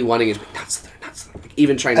really wanting it to be not Slytherin, not Slytherin, like,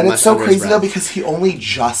 even trying to. And mutter it's so under his crazy, though, breath. because he only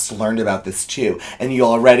just learned about this, too. And you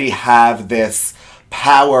already have this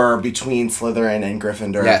power between Slytherin and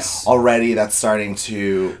Gryffindor Yes. already that's starting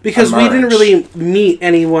to Because we didn't emerge. really meet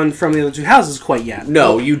anyone from the other two houses quite yet.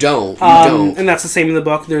 No, you don't. You don't. And that's the same in the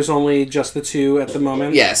book. There's only just the two at the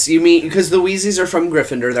moment. Yes, you mean because the Weasleys are from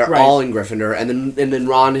Gryffindor. They're Right. all in Gryffindor, and then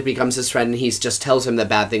Ron becomes his friend, and he just tells him the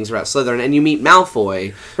bad things about Slytherin. And you meet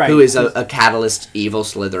Malfoy, Right. who is a catalyst evil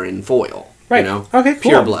Slytherin foil. Right. You know? Okay, cool.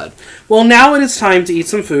 Pure blood. Well, now it is time to eat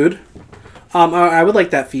some food. I would like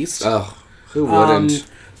that feast. Oh, who wouldn't?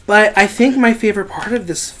 But I think my favorite part of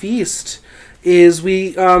this feast is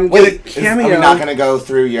we get a Wait, cameo. are we not going to go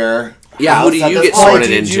through your... Yeah, house who do at you this get point? sorted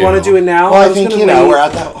do into? you want to do it now? Well, I was think, gonna you know, wait. we're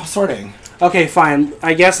at the sorting. Okay, fine.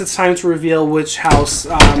 I guess it's time to reveal which house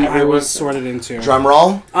I was sorted into. Drum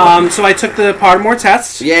roll. So I took the Pottermore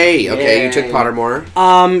test. Yay! Okay, Yay. you took Pottermore.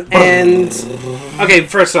 Okay,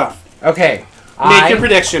 first off, Okay. make your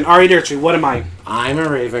prediction. Ari Dirty, what am I? I'm a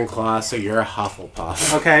Ravenclaw, so you're a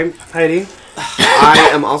Hufflepuff. Okay, Heidi, I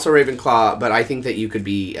am also Ravenclaw, but I think that you could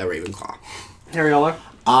be a Ravenclaw. Hariola.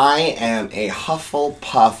 I am a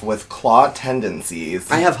Hufflepuff with claw tendencies.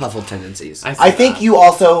 I have Huffle tendencies. I think you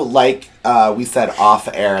also, like we said off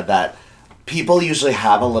air, that people usually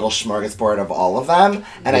have a little smorgasbord of all of them,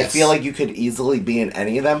 and I Yes. feel like you could easily be in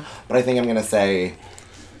any of them, but I think I'm going to say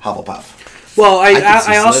Hufflepuff. Well, could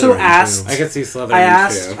see I also Slytherin, too. asked. I could see Slytherin I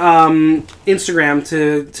asked too. Instagram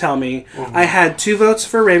to tell me. I had 2 votes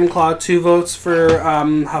for Ravenclaw, 2 votes for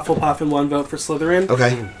Hufflepuff, and 1 vote for Slytherin.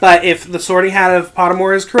 Okay. But if the sorting hat of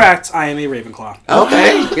Pottermore is correct, I am a Ravenclaw.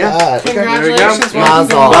 Okay, yeah. Congratulations.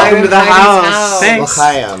 Mazel. Welcome to the Heidi's house. Thanks.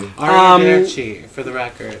 L'chaim. Ari Dirty, for the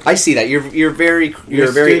record. I see that you're very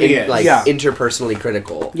You're studious. Yeah. interpersonally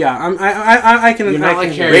critical. Yeah, I can. You're not I like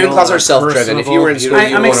can Harry Ravenclaws Potter, are self-driven. If you were in school, personable,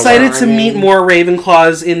 you I'm wanna excited work. to meet more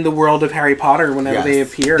Ravenclaws in the world of Harry Potter whenever Yes. they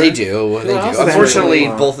appear. They do. They else do. is Unfortunately,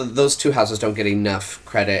 Ravenclaw? both of those 2 houses don't get enough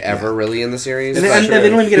credit ever, really, in the series. And, but- they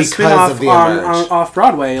don't even get a Because spin-off of the on Emerge. off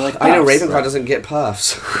Broadway. Like I know Puffs. Ravenclaw doesn't get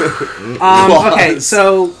puffs. Okay,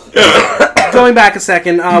 so going back a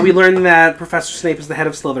second, we learned that Professor Snape is the head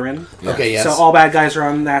of Slytherin. Okay, yes. So all bad guys are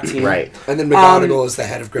on that team. Right. And then McGonagall is the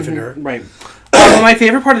head of Gryffindor. Right. My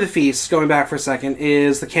favorite part of the feast, going back for a second,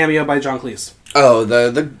 is the cameo by John Cleese. Oh,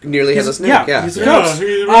 the nearly headless snake. Yeah, he's a ghost.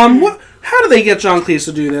 How do they get John Cleese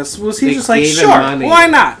to do this? Was he They just like, gave him sure, money. why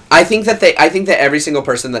not? I think that every single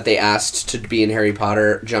person that they asked to be in Harry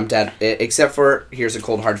Potter jumped at it, except for, here's a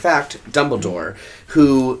cold hard fact, Dumbledore,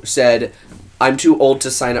 who said, I'm too old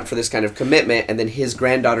to sign up for this kind of commitment, and then his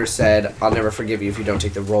granddaughter said, I'll never forgive you if you don't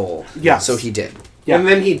take the role. Yes. So he did. Yeah. And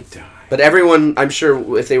then he died. But everyone, I'm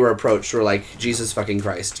sure, if they were approached, were like, Jesus fucking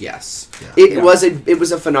Christ, yes. It was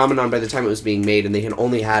a phenomenon by the time it was being made, and they had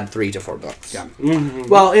only had 3 to 4 books. Yeah.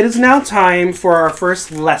 Well, it is now time for our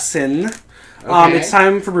first lesson. Okay. It's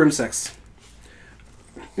time for Broomsticks.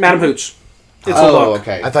 Madam Hooch. It's a Oh, book.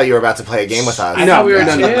 okay. I thought you were about to play a game with us. I No, thought we were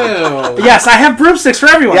no, too. Yes, I have Broomsticks for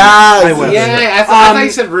everyone. Yes! I will. Yay, I thought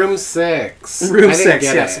you said room 6. Room I didn't 6,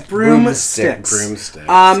 get yes. it. Broomsticks. Broomsticks.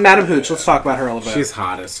 Madam Hooch, let's talk about her a little bit. She's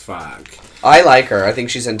hot as fuck. I like her. I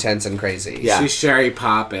think she's intense and crazy. Yeah. She's Sherry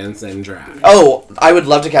Poppins in drag. Oh, I would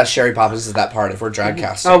love to cast Sherry Poppins as that part if we're drag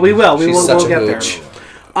casting. Oh, we will. She's We'll such a get hooch.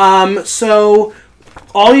 there. So,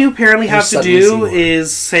 all you apparently have to suddenly do Seymour.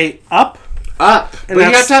 is say up. Up. But you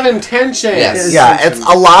have that's- to have intention. Yes. Yeah, it's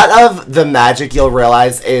a lot of the magic you'll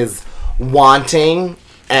realize is wanting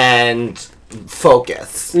and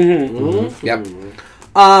focus. Yep.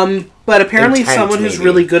 But apparently Intent, someone who's maybe.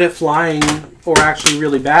 really good at flying, or actually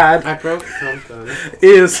really bad, I broke something.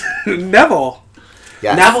 is Neville.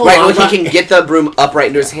 Yes. Neville Right, well, Longbottom- he can get the broom upright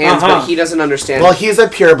into his hands, Uh-huh. but he doesn't understand. Well, he's a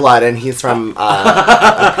pureblood, and he's from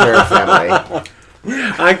a pure family.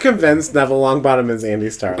 I'm convinced Neville Longbottom is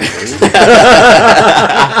Andy Starling.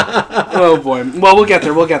 Oh boy. Well, we'll get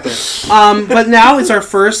there. But now it's our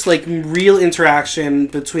first real interaction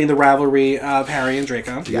between the rivalry of Harry and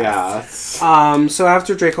Draco. Yes. So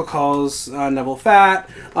after Draco calls Neville fat,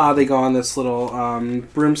 they go on this little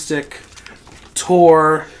broomstick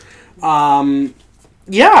tour.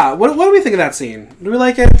 Yeah. What do we think of that scene? Do we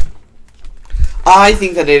like it? I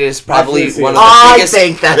think that it is probably I think one of the I biggest.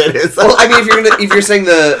 think that it is. Well, I mean, if you're saying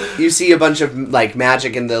you see a bunch of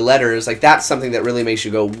magic in the letters, that's something that really makes you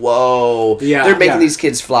go, whoa. Yeah. They're making Yeah. these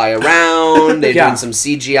kids fly around. They're Yeah. doing some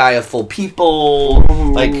CGI of full people.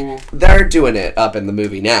 They're doing it up in the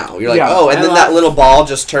movie now. You're like, Yeah. oh, and I then love- that little ball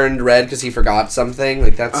just turned red because he forgot something.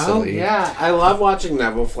 That's Oh, silly. yeah. I love watching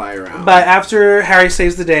Neville fly around. But after Harry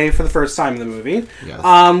saves the day for the first time in the movie,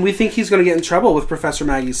 Yes. we think he's going to get in trouble with Professor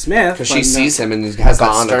Maggie Smith. Because but she no. sees him and has that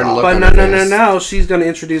Gone stern at all. look But on no, her no, no, face. no. She's going to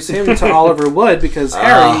introduce him to Oliver Wood because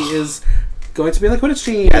Harry is going to be on the Quidditch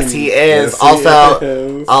team. Yes, he is. Yes, he Also,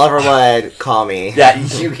 is. Oliver Wood, call me. Yeah,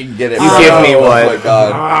 you can get it. You give me Oh one. my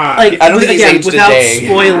god. Like, I don't think he's again, aged a without day.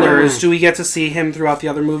 spoilers, do we get to see him throughout the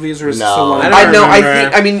other movies, or is it No. so long? I don't I know. I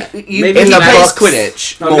remember. think. I mean, Maybe he in the plays books.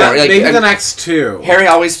 Quidditch more. Maybe Like, the next two. Harry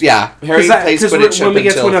always. Yeah, Harry plays Quidditch when up we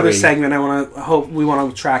get to until another 3. segment, we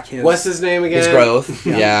want to track his. What's his name again? His growth.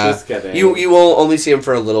 Yeah. Just kidding. You will only see him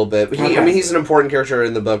for a little bit. But Okay. I mean, he's an important character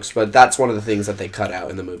in the books, but that's one of the things that they cut out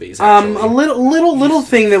in the movies. A Actually. little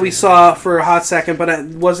thing that we saw for a hot second, but it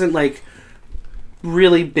wasn't like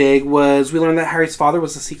really big. Was we learned that Harry's father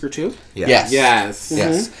was a seeker too? Yes. Yes.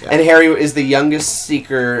 Yes. Yeah. And Harry is the youngest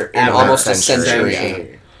seeker in Ever. almost a Century.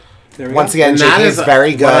 century. There we Once go. again, And JK that is is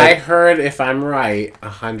very good. What I heard, if I'm right,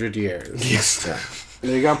 100 years. Yes.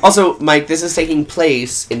 There you go. Also, Mike, this is taking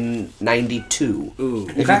place in 92. Ooh.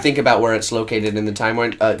 If Okay. you think about where it's located in the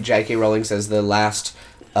timeline, J.K. Rowling says the last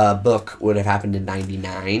book would have happened in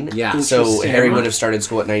 99. Yeah. So Interesting. Harry would have started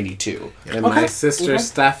school at 92. And Okay. my sister Okay.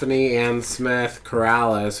 Stephanie Ann Smith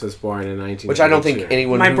Corrales was born in 1992. Which I don't think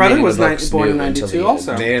anyone My who brother reading was the books born in knew until 92 the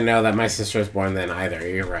also. They didn't know that my sister was born then either.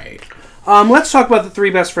 You're right. Let's talk about the three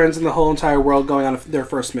best friends in the whole entire world going on their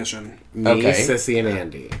first mission. Me, Okay. Sissy, and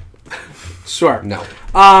Andy. Sure. No.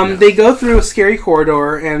 They go through a scary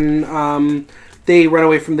corridor and they run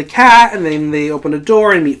away from the cat, and then they open a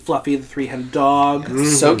door and meet Fluffy, the three-headed dog.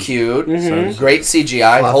 So cute. Mm-hmm. Great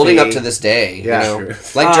CGI. Fluffy. Holding up to this day. Yeah. You know? True.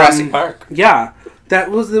 Like Jurassic Park. Yeah. It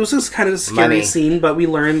was just kind of a scary Money. scene, but we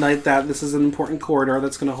learned like that this is an important corridor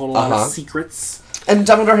that's going to hold a lot Uh-huh. of secrets. And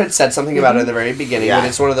Dumbledore had said something about it at the very beginning, Yeah. but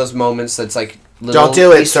it's one of those moments that's like little Don't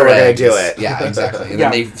do it, Easter so we're gonna eggs. do it. Yeah, exactly. And Yeah.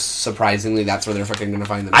 then they surprisingly that's where they're fucking gonna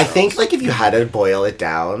find I themselves. think, like, if you had to boil it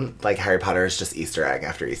down, like, Harry Potter is just Easter egg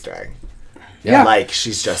after Easter egg. Yeah. Like,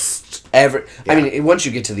 she's just... I Yeah. mean, once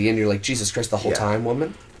you get to the end, you're like, Jesus Christ, the whole Yeah. time,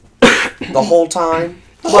 woman, the whole time,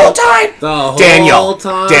 the whole time. The whole Daniel.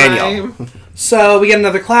 time. Daniel. So we get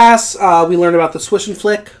another class. We learn about the swish and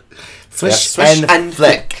flick. Swish, Yeah, swish and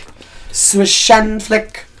flick. Swish and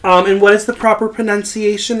flick. And what is the proper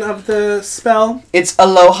pronunciation of the spell? It's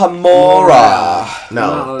Aloha Mora.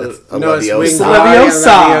 No, it's no, it's Olivia. Wings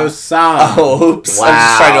Leviosa. Leviosa. Oh, oops! I'm just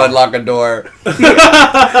Wow. trying to unlock a door. So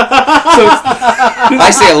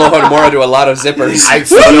I say Aloha Mora to a lot of zippers.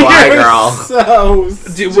 So do I, girl. So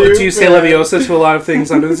do you say Leviosa to a lot of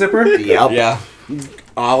things under the zipper? Yep. Yeah.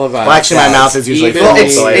 all of us? Well, actually, my mouth is usually Even full, Well, me.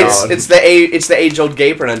 so I don't. it's the age old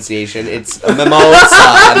gay pronunciation. It's mimosa,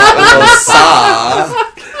 not mimosa.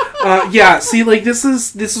 Yeah, see, like this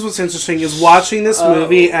is what's interesting is watching this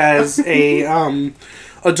movie as a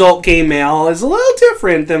adult gay male is a little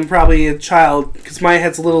different than probably a child because my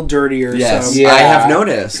head's a little dirtier. Yes, So, Yeah. I have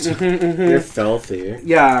noticed. You're filthy.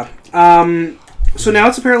 yeah. So now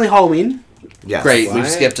it's apparently Halloween. Yes. Great, What? we've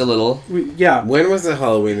skipped a little. Yeah. When was the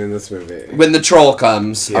Halloween in this movie? When the troll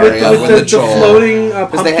comes, Yeah. With, Aria, with when the, the troll. floating 'Cause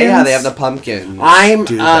pumpkins. they have the pumpkin. I'm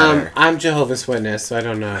Do better. I'm Jehovah's Witness, so I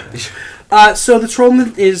don't know. So the troll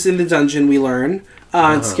is in the dungeon, we learn.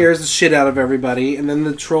 It scares the shit out of everybody. And then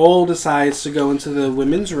the troll decides to go into the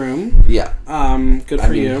women's room. Yeah, Good for I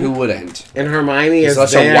mean, you. who wouldn't? And Hermione He's is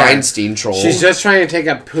such there. a Weinstein troll. She's just trying to take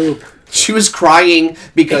a poop. She was crying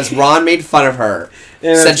because Ron made fun of her.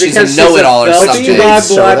 And Said it's she's because a know-it-all or filthy something. blood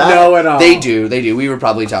Show blood that? know-it-all. They do. We were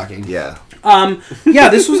probably talking. Yeah. Yeah,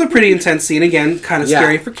 this was a pretty intense scene. Again, kind of Yeah.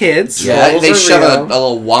 scary for kids. Yeah, Trolls they are shove a real.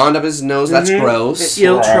 little wand up his nose. That's gross.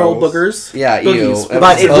 Ew, troll boogers. Yeah, ew. Boogies.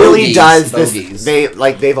 But it really Bogies, does bogies. this.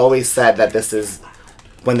 They've always said that this is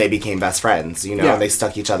when they became best friends. You know, Yeah. they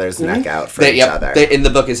stuck each other's neck out for They, each yep, other. in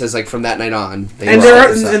the book it says like from that night on. They And were there all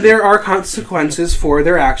are this up. and there are consequences for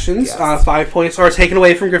their actions. Yes. 5 points are taken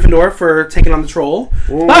away from Gryffindor for taking on the troll,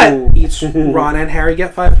 but each Ron and Harry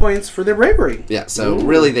get 5 points for their bravery. Yeah, so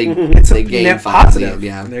really they It's a they gain net 5 at the positive. end,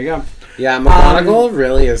 yeah. There you go. Yeah, McGonagall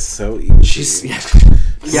really is so easy. She's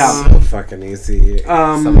Yeah. so fucking easy.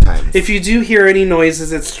 Sometimes. If you do hear any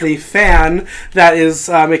noises, it's the fan that is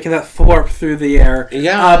making that thwarp through the air.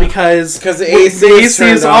 Yeah. because the AC is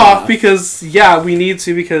turned is off. off. Because we need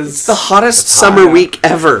to because the hottest summer yeah. week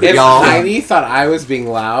ever, If y'all. Heidi thought I was being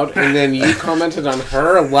loud, and then you commented on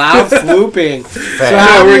her loud swooping. So Fair.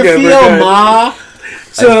 how we're do you good, we're feel, good. Ma?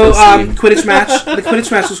 so I feel Quidditch match. The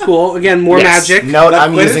Quidditch match was cool. Again, more Yes. magic. Note, The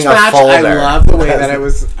I'm Quidditch using a match, folder. I love the way that it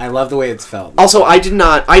was. I love the way it's felt. Also, I did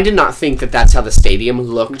not think that that's how the stadium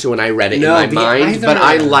looked when I read it No, in my me mind, either. but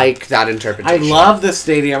I like that I interpretation. love the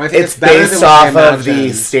stadium. I think It's better based than what I off of the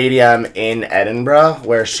imagined. stadium in Edinburgh,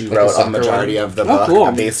 where she Like a wrote a soccer majority one? of the Oh, book.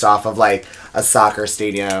 cool. Based off of like a soccer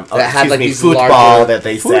stadium. That had, like, these football larger- that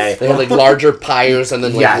they say. They had like larger pyres and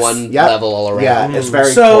then like Yes, one yep. level all around. Yeah, it's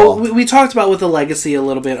very So cool. we talked about what the legacy a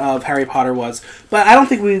little bit of Harry Potter was, but I don't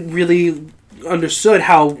think we really understood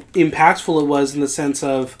how impactful it was in the sense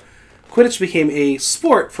of Quidditch became a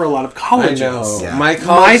sport for a lot of colleges. I know. Yeah. My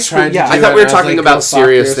college tried to yeah. do I thought it, we were and talking like, about go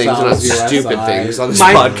serious fuck things and not yourselves, stupid USI. things on this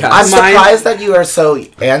My- podcast. I'm surprised that you are so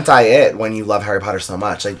anti-it when you love Harry Potter so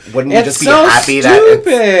much. Like, wouldn't you It's just be so happy stupid.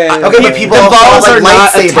 that it's... Okay, but people The balls follow, are not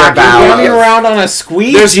lightsaber attacking You're running you. bow. around on a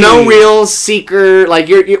squeegee. There's no real seeker. Like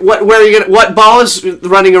where are you gonna? What ball is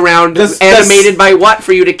running around? Animated by what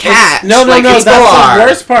for you to catch? No, like that's people are. the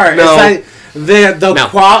worst part. No. It's like the No.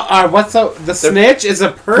 what's the snitch is a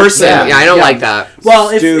person. Yeah, I don't like that. Well,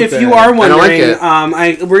 if Stupid. you are I don't like wondering,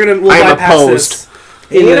 it. we'll I am bypass opposed. this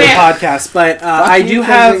in the Yeah. podcast, but I you, do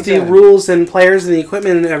have the Kensington. rules and players and the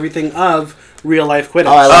equipment and everything of real life Quidditch. Oh,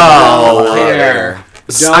 I love Oh, that. Here.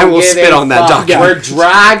 I will get spit on that fucked. document. We're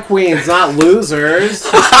drag queens, not losers.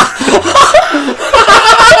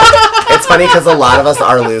 It's funny because a lot of us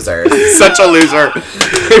are losers. Such a loser.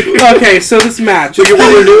 Okay, so this match. Look at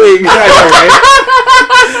what we're doing.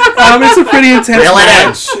 It's a pretty intense Reel it in.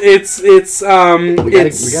 match. It's gotta go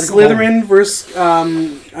Slytherin versus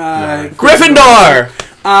Gryffindor.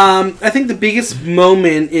 I think the biggest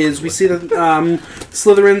moment is we see that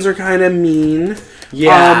Slytherins are kind of mean.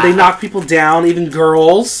 Yeah. They knock people down, even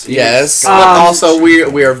girls. Yes. But also,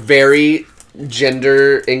 we are very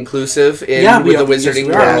gender inclusive with the wizarding yes,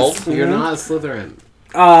 we are. world. You're not a Slytherin.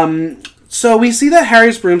 So we see that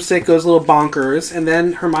Harry's broomstick goes a little bonkers, and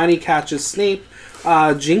then Hermione catches Snape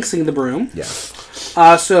jinxing the broom. Yes.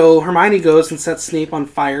 So Hermione goes and sets Snape on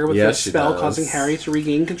fire with a Yes, she spell, does. causing Harry to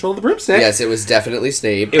regain control of the broomstick. Yes, it was definitely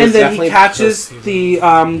Snape. It And was then he definitely catches the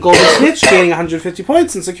golden snitch, gaining 150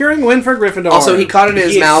 points and securing a win for Gryffindor. Also, he caught it in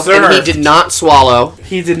his He mouth and he served. did not swallow,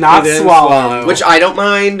 He did not He didn't swallow. swallow. which I don't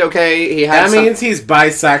mind. Okay, he had That means he's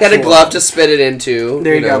bisexual. he had a glove to spit it into.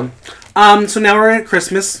 There you know. go. So now we're at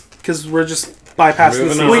Christmas, because we're just bypassing the Moving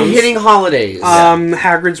seasons. on. We're hitting holidays.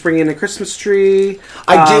 Hagrid's bringing a Christmas tree.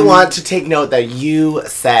 I do want to take note that you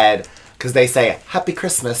said, because they say Happy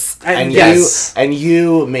Christmas, and yes.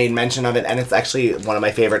 you made mention of it, and it's actually one of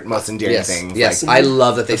my favorite, most endearing yes, things. yes, like, I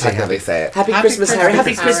love that they the say fact that happy. they say it. Happy Happy Christmas, Christmas, Harry.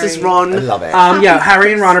 Happy Harry. Christmas, I Ron. love it. Yeah,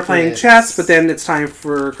 Harry and Ron are playing Yes. chess, but then it's time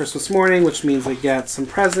for Christmas morning, which means they get some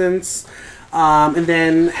presents. And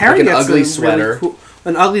then Harry Like an gets ugly a sweater. Really cool,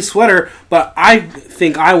 an ugly sweater, but I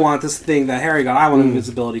think I want this thing that Harry got. I want an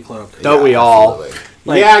invisibility cloak. Don't we all? Absolutely.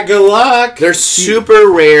 Like- yeah, good luck. They're super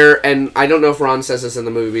rare, and I don't know if Ron says this in the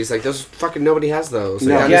movies. Like, those fucking nobody has those.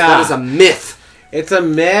 Like, No. that is a myth. It's a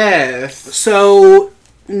myth. So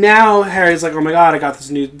now Harry's like, oh my god, I got this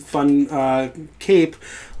new fun cape.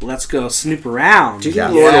 Let's go snoop around. Do you Yeah.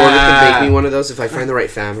 think Lord Order Yeah. could make me one of those if I find the right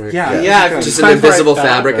fabric? Yeah, Yeah, you Just could. an Find the right invisible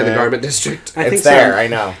fabric in the fabric. garment district. I think It's there, so. I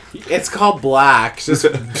know. It's called black. Just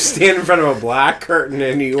stand in front of a black curtain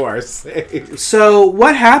and you are safe. So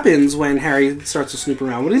what happens when Harry starts to snoop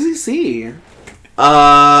around? What does he see?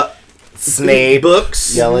 Snape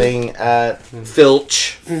Books. yelling at...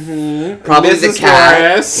 Filch. Mm-hmm. Probably the Mrs. cat.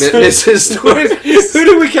 Norris. Mrs. Norris. Who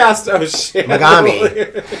did we cast? Oh shit.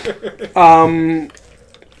 Megami.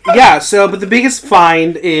 Yeah, so, but the biggest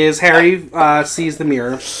find is Harry sees the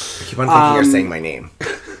mirror. I keep on thinking you're saying my name.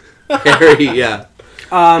 Harry, yeah.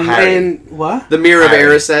 Harry. And, what? The Mirror of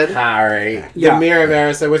Harry. Erised. Harry. Yeah. The Mirror of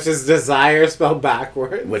Erised, which is desire spelled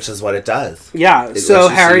backwards. Which is what it does. Yeah, It so lets you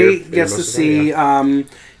see Harry your gets to most of see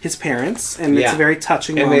his parents, and it's Yeah. a very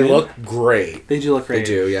touching And moment. they look great. They do look great. They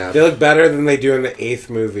do, yeah. They look better than they do in the 8th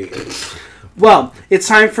movie. Well, it's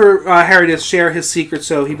time for Harry to share his secret,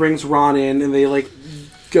 so he brings Ron in, and they, like,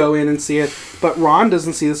 go in and see it. But Ron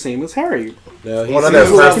doesn't see the same as Harry. No, One of their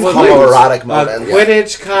first homoerotic a moments.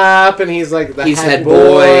 Quidditch cup, and he's like the He's head head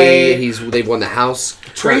boy. They've won the house.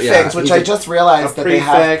 Prefix, which I just realized a that they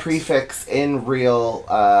have prefix. prefix in real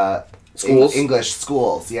Schools? English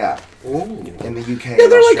schools, yeah. In the UK. Yeah,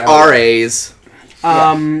 they're and like Australia.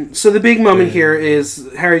 RAs. So the big moment here is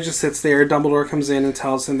Harry just sits there. Dumbledore comes in and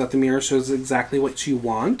tells him that the mirror shows exactly what you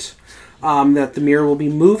want. That the mirror will be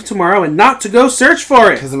moved tomorrow and not to go search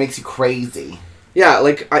for it. Because it makes you crazy. Yeah,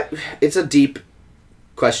 like, it's a deep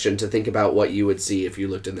question to think about what you would see if you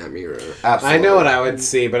looked in that mirror. Absolutely. I know what I would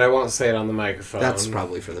see, but I won't say it on the microphone. That's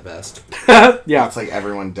probably for the best. Yeah. It's like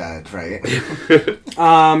everyone dead, right?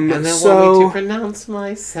 And then So- want me to pronounce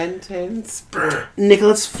my sentence?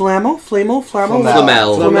 Nicholas Flamel? Flamel. Flamel.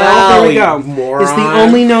 There we go. you moron. Is the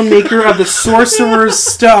only known maker of the Sorcerer's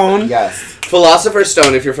Stone. Yes. Philosopher's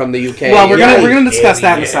Stone if you're from the UK. Well, we're Yeah, gonna discuss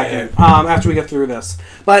that in a idiot. second. After we get through this.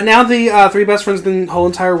 But now the three best friends in the whole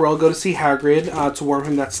entire world go to see Hagrid to warn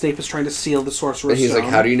him that Snape is trying to steal the Sorcerer's And he's Stone.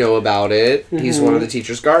 like, how do you know about it? He's one of the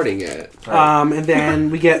teachers guarding it. And then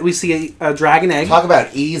we see a dragon egg. Talk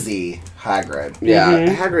about easy. Hagrid. Yeah,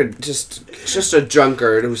 Hagrid just a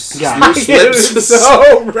drunkard who's Yeah. loose lips. Is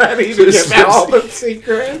so ready to give out all the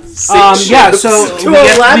secrets. Yeah, so To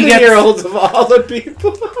 11-year-olds of all the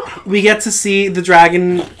people. we get to see the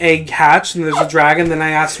dragon egg hatch, and there's a dragon. Then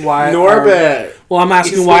I asked why. Norbit. Well, I'm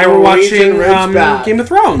asking He's why the we're Norwegian watching Ridgeback. Game of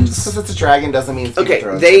Thrones. Because it's a dragon doesn't mean Game of Okay,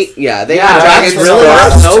 Thrones. they Yeah, have that's dragons really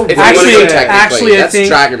first. so If you Actually- want to go technically, actually, I that's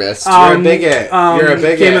think, Dragonist. You're a bigot. You're a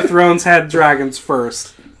bigot. Game of Thrones had dragons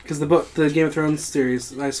first. Because the Game of Thrones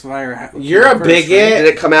series, Ice of Fire. You're a bigot. Did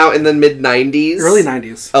it come out in the mid '90s? Early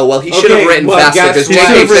 90s. Oh well, he should have written faster guess because what?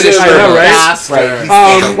 J.K. He finished should've written her. faster.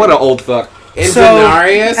 Faster. What an old fuck. And So,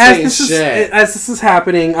 Denarius ain't shit. as this is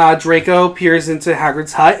happening, Draco peers into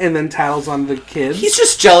Hagrid's hut and then tattles on the kids. He's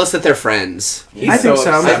just jealous that they're friends. I think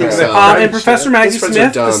so. I think so. And Professor Maggie His friends are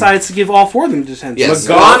Smith dumb. decides to give all four of them detention. Yes.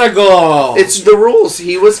 McGonagall. It's the rules.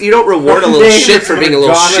 You don't reward a little name shit is for being a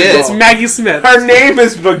little McGonagall. shit. It's Maggie Smith. Her name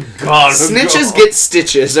is McGonagall. Snitches get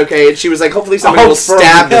stitches, okay? And she was like, hopefully somebody will for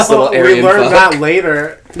stab this real? little Aryan We learned fuck. that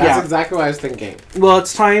later. That's Yeah. exactly what I was thinking. Well,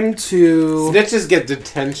 it's time to... Snitches get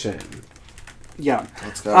detention. Yeah.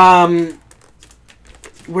 Let's go.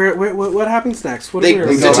 What happens next? What They, are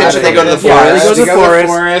we- detention, they go to the Yeah, forest. they go to the forest.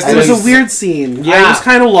 forest. It was and a weird scene. Yeah. I was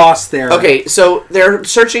kind of lost there. Okay, so they're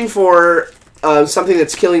searching for something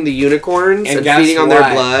that's killing the unicorns and guess feeding on what?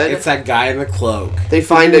 their blood. It's that guy in the cloak. They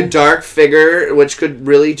find a dark figure, which could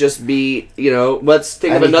really just be, let's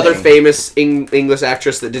think of another Anything. famous English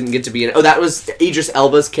actress that didn't get to be in it. Oh, that was Idris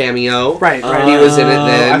Elba's cameo. Right, right. He was in it I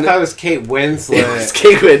then. thought it was Kate Winslet. It was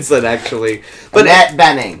Kate Winslet, actually. But Annette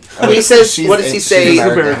Bening. he says, She's- what does he she's say?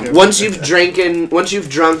 American. Once you've drunk,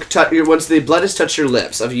 once the blood has touched your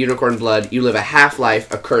lips of unicorn blood, you live a half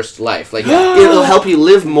life, a cursed life. Like it'll help you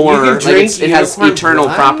live more. You can Like, drink it has unicorn eternal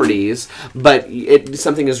blood? properties, but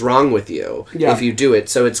something is wrong with you Yeah. if you do it.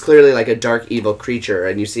 So it's clearly like a dark, evil creature,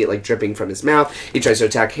 and you see it like dripping from his mouth. He tries to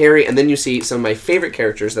attack Harry, and then you see some of my favorite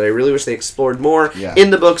characters that I really wish they explored more Yeah.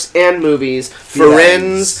 in the books and movies.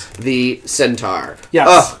 Firenze the centaur. Yes,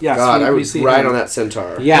 Oh yes, God, we I would see ride him. on that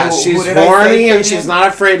centaur. Yeah, Who she's did I say horny and played she's him? not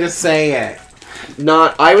afraid to say it.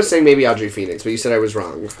 I was saying maybe Audrey Phoenix, but you said I was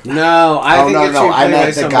wrong. No, I think it's I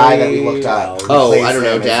meant the guy that we looked up. who Oh, plays I don't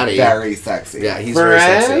know, him is Daddy. Very sexy. Yeah, he's very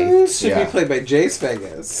sexy. Friends should Yeah. be played by Jace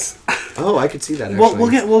Vegas. Oh, I could see that. Actually.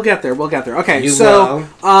 We'll get there. We'll get there. Okay, You so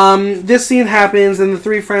this scene happens, and the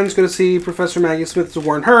three friends go to see Professor Maggie Smith to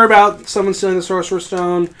warn her about someone stealing the Sorcerer's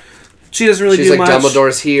Stone. She doesn't really She's do like, much.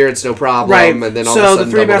 Dumbledore's here, it's no problem. Right. And then all So of a the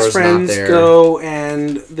sudden, three Dumbledore's best friends not there. go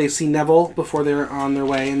and they see Neville before they're on their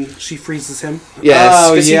way, and she freezes him. Yes,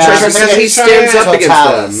 Oh, because yeah. he stands up against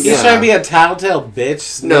them. He's Yeah. trying to be a tattletale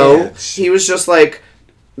bitch. No, snitch. he was just like,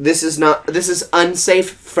 this is unsafe,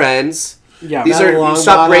 friends. Yeah. These Not are, long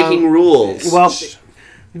stop bottom. breaking rules. Well,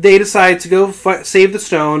 they decide to go save the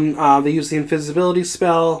stone. They use the invisibility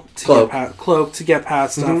spell to Cloak. get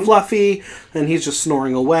past Fluffy, and he's just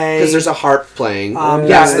snoring away. Because there's a harp playing. Yeah.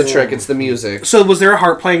 That's the trick, it's the music. So was there a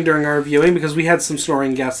harp playing during our viewing? Because we had some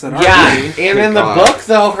snoring guests at our Yeah, viewing. and in the God. book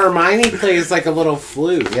though, Hermione plays like a little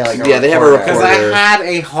flute. Yeah, like Yeah, they have a Because recorder. I had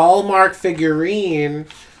a Hallmark figurine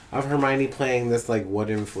of Hermione playing this like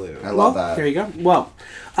wooden flute. I love Well, that. there you go. Well,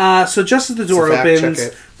 so just as the door It's a fact, opens, check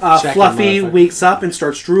it. Check it, Fluffy motherfucker. wakes up and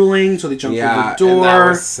starts drooling, so they jump Yeah, through the and that door.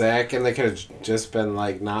 was sick, and they could have just been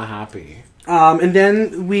like not happy. And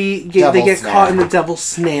then they get snare. caught in the devil's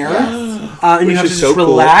snare, and you Which have to is just so cool.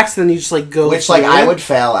 relax. Then you just like go. Which, through like, I it. would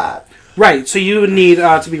fail at. Right, so you would need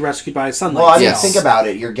to be rescued by sunlight. Well, I mean, Yes. think about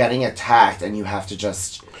it. You're getting attacked, and you have to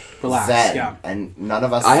just Relax, zen. yeah. And none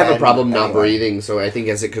of us I have a zen problem not anyway. breathing, so I think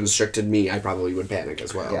as it constricted me, I probably would panic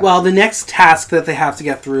as well. Yeah. Well, the next task that they have to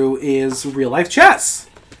get through is real life chess.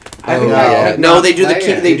 I Oh, think yeah. could No, not they do the play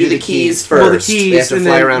key, it. they do the keys first. Well, the keys, they have to and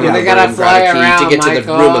fly then- around. yeah, with they a gotta room, grab fly a key around, to get to the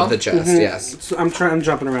Michael. room of the chest. Yes. So I'm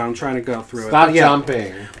jumping around, trying to go through it. Stop But yeah.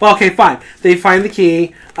 jumping. Well, okay, fine. They find the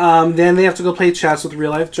key. Then they have to go play chess with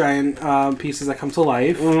real life giant pieces that come to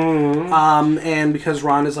life. And because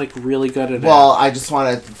Ron is like really good at Well, I just want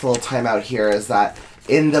a little timeout here is that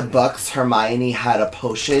in the books, Hermione had a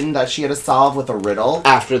potion that she had to solve with a riddle.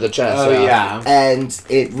 After the chest. Oh yeah. And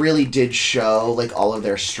it really did show, like, all of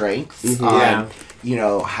their strengths. Yeah. You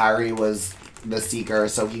know, Harry was the seeker,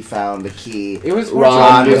 so he found the key. It was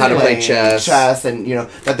Ron knew was how to play playing chess. and you know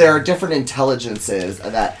that there are different intelligences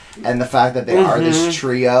and the fact that they are this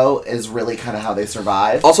trio is really kind of how they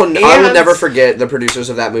survive. Also, I will And- never forget the producers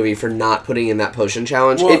of that movie for not putting in that potion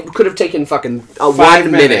challenge. Well, it could have taken fucking 5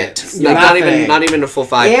 1 minute, minutes. like Nothing. not even a full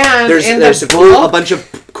 5. And there's in there's the a book- bunch of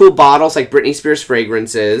cool bottles like Britney Spears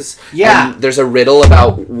fragrances. Yeah. And there's a riddle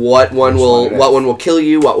about what one one it is. will kill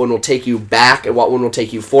you, what one will take you back, and what one will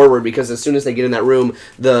take you forward. Because as soon as they get in that room,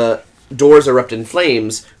 the doors erupt in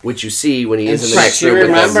flames, which you see when he is in the next She room with the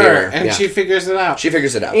remember, mirror. and Yeah. she figures it out. She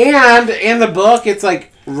figures it out. And in the book, it's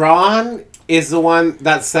like Ron is the one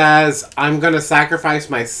that says, "I'm going to sacrifice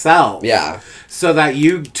myself." Yeah. So that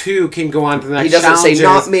you too can go on to the next. He doesn't say, challenges.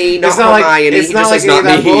 "Not me, not It's not like Hermione." it's He not just like says, any of "Not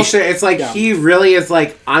that me." bullshit. It's like he really is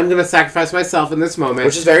like, "I'm going to sacrifice myself in this moment,"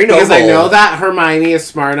 Which is very because I noble. know that Hermione is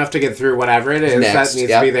smart enough to get through whatever it is Next, that needs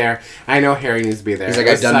yep. to be there. I know Harry needs to be there. He's like,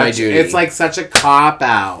 "I've done my duty." It's like such a cop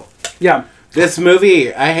out. Yeah. This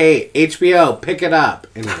movie, I hate. HBO, pick it up.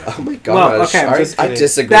 Anyway. Oh my gosh. Well, okay, I'm just I kidding.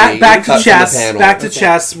 disagree. Back Cut to from the chess. panel. Back to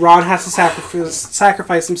chess. Ron has to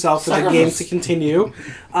sacrifice himself for the game to continue,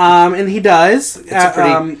 and he does.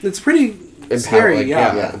 It's pretty scary. Empowering,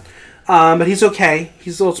 Yeah. But he's okay.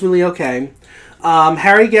 He's ultimately okay.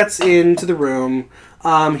 Harry gets into the room,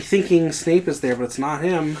 thinking Snape is there, but it's not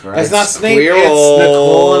him. It's not Snape, Quirrell. it's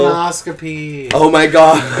the colonoscopy. Oh my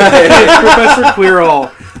god. Professor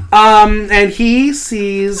Quirrell. And he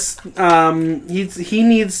sees he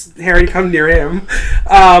needs Harry to come near him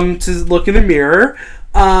to look in the mirror.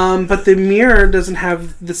 But the mirror doesn't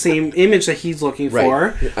have the same image that he's looking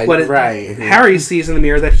for. Right. Harry sees in the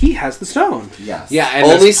mirror that he has the stone. Yes. Yeah, and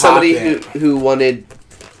Only this somebody pocket. who wanted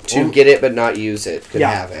to get it but not use it could Yeah.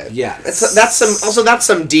 have it. Yes. That's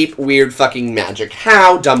some deep weird fucking magic.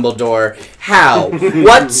 How, Dumbledore? How?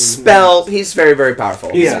 What spell? He's very, very powerful.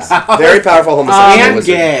 Yes. Very powerful homosexual And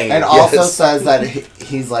wizard. gay. And also Yes. says that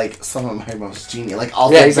he's like some of my most genius. Like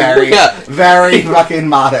also Yeah, he's like, very, yeah. very fucking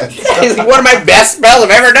modest. He's like, one of my best spells I've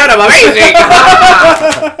ever done. I'm amazing.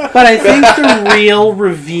 But I think the real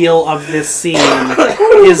reveal of this scene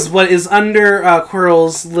is what is under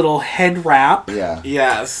Quirrell's little head wrap. Yeah.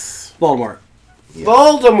 Yes. Voldemort.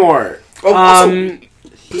 Voldemort. Oh, also,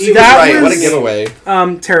 he that was right. What a was- giveaway.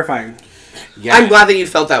 Terrifying. Yeah. I'm glad that you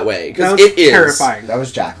felt that way, That because was it is terrifying. That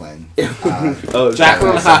was Jacqueline. Oh,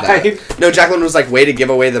 Jacqueline said that. Hyde. No, Jacqueline was like, way to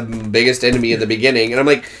give away the biggest enemy in the beginning. And I'm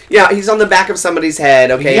like, yeah, he's on the back of somebody's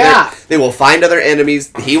head, okay? Yeah. They will find other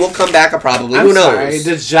enemies. He will come back probably. I'm Who knows? sorry.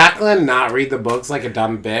 Did Jacqueline not read the books like a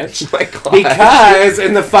dumb bitch? Oh my God. Because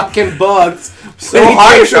in the fucking books, So he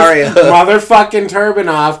harsh, takes his Arya. motherfucking turban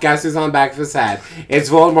off. Guess who's on the back of his head? It's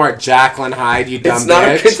Voldemort. Jacqueline Hyde, you dumb It's not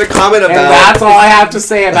bitch. it's a comment and about... that's all I have to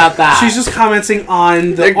say about that. She's just commenting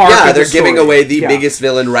on the arc of they're the giving story. away the Yeah. biggest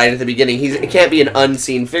villain right at the beginning. It can't be an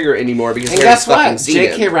unseen figure anymore because And Harry's guess fucking what? seen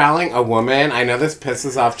J.K. him. Rowling, a woman. I know this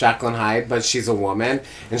pisses off Jacqueline Hyde, but she's a woman,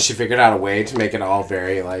 and she figured out a way to make it all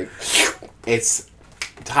very like it's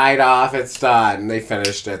tied off. It's done. They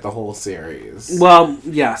finished it. The whole series. Well,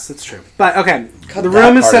 yes, that's true. But okay, Cut the that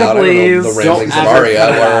room is part set out. I don't know ablaze. The ramblings of ever Arya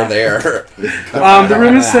cut it were out. there. The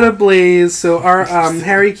room is set ablaze, so our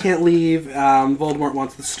Harry can't leave. Voldemort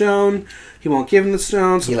wants the stone. He won't give him the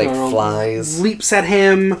stone. So He, like, Quirrell flies. leaps at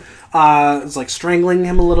him. Is like strangling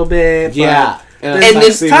him a little bit. but Yeah. then And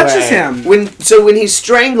this touches him. When he's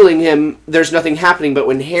strangling him, there's nothing happening. But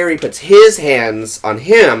when Harry puts his hands on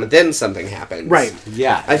him, then something happens. Right.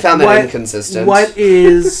 Yeah. I found that inconsistent. What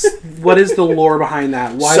is the lore behind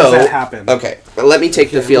that? Why does that happen? Okay, let me take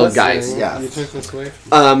the field, guys. Yeah. You took this away.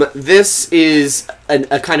 This is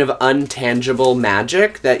a kind of untangible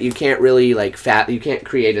magic that you can't really you can't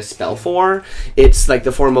create a spell for. It's like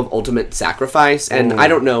the form of ultimate sacrifice, and I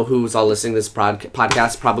don't know who's all listening to this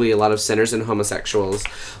podcast. Probably a lot of sinners and homosexuals,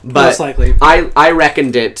 but Most likely. I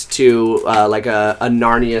reckoned it to like a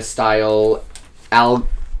Narnia style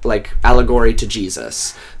allegory to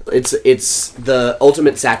Jesus. It's the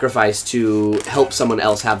ultimate sacrifice to help someone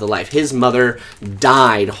else have the life. His mother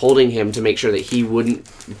died holding him to make sure that he wouldn't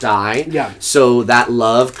die. Yeah. So that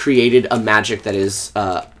love created a magic that is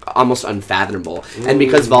almost unfathomable. And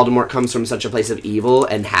because Voldemort comes from such a place of evil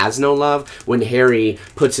and has no love, when Harry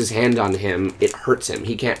puts his hand on him, it hurts him.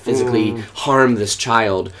 He can't physically harm this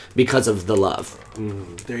child because of the love.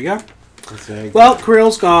 There you go. Well,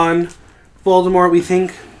 Quirrell's gone. Voldemort, we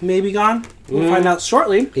think, may be gone. We'll find out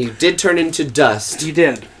shortly. He did turn into dust. He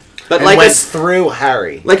did. But And like went through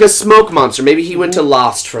Harry. like a smoke monster. Maybe he went to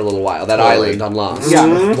Lost for a little while. That island on Lost.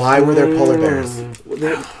 Yeah. Why were there polar bears?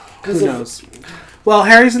 Who knows? Well,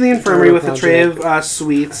 Harry's in the infirmary with a tray of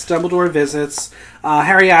sweets. Dumbledore visits.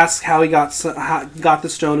 Harry asks how he got the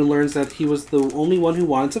stone and learns that he was the only one who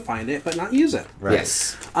wanted to find it, but not use it. Right.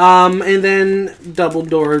 Yes. And then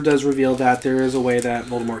Dumbledore does reveal that there is a way that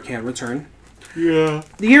Voldemort can't return. Yeah.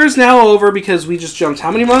 The year is now over because we just jumped how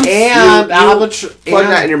many months? And plug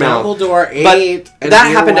that in your mouth. Dumbledore But ate. that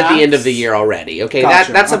happened at the end of the year already. Okay,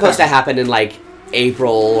 Gotcha, that's supposed okay. to happen in like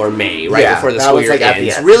April or May, right Yeah, before the that school was, year like, at the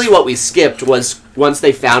ends. end. Really, what we skipped was once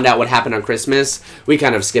they found out what happened on Christmas, we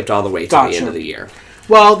kind of skipped all the way to the Gotcha. end of the year.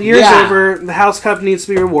 Well, the year's Yeah. over. The House Cup needs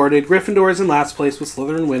to be rewarded. Gryffindor is in last place with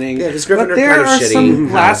Slytherin winning. Yeah, 'cause Gryffindor but there kind of are shitty some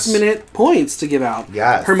house. last-minute points to give out.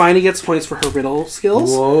 Yes. Hermione gets points for her riddle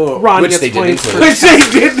skills. Whoa. Ron Which gets they didn't points for... include. Which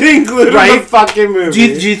they didn't include in the Right? fucking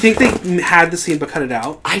movie. Do you think they had the scene but cut it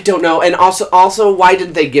out? I don't know. And also, why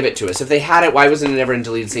didn't they give it to us? If they had it, why wasn't it ever in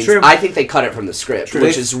deleted scenes? True. I think they cut it from the script, True.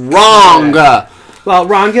 which is wrong. Well,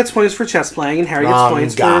 Ron gets points for chess playing, and Harry gets Wrong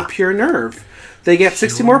points guy. for pure nerve. They get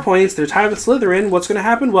 60 more points. They're tied with Slytherin. What's going to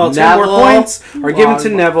happen? Well, 10 more Neville. points are given to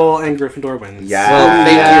Neville, and Gryffindor wins. Yeah. Well,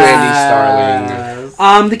 thank you, Andy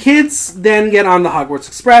Starling. The kids then get on the Hogwarts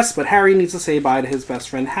Express, but Harry needs to say bye to his best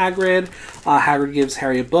friend Hagrid. Hagrid gives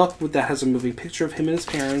Harry a book that has a moving picture of him and his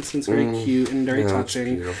parents, and it's very cute and very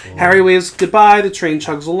touching. beautiful. Harry waves goodbye, the train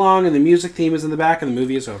chugs along, and the music theme is in the back, and the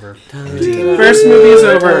movie is over. First movie is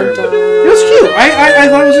over. It was cute. I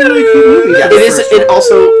thought it was a really cute movie. Yeah. for the It is. first It one.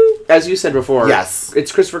 also, as you said before, Yes.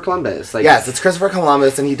 it's Christopher Columbus. Like, Yes, it's Christopher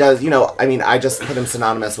Columbus, and he does, I just put him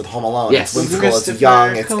synonymous with Home Alone. Yes. It's whimsical, it's Christopher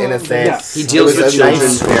young, it's Columbus. innocent. Yes. he deals It with was a children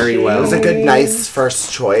nice- very It well. was a good, nice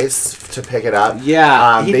first choice to pick it up.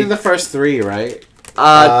 Yeah, he they- did the first three, right?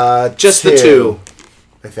 Just the two.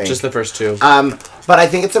 I think. Just the first two. But I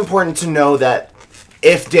think it's important to know that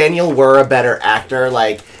if Daniel were a better actor,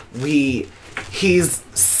 he's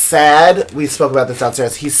sad. We spoke about this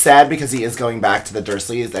downstairs. He's sad because he is going back to the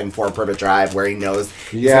Dursleys and Fort Privet Drive, where he knows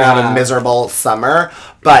he's gonna have a miserable summer.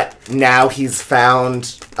 But now he's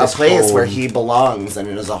found a His place home. where he belongs and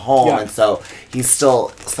it is a home, Yeah. and so he's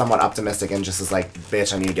still somewhat optimistic and just is like,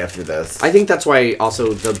 "Bitch, I need to get through this." I think that's why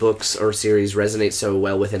also the books or series resonate so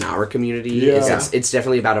well within our community. is Yeah. it's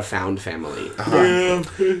definitely about a found family.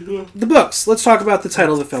 The books. Let's talk about the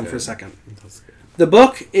title of the film for a second. The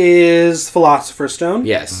book is Philosopher's Stone.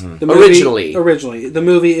 Yes. The movie, Originally. the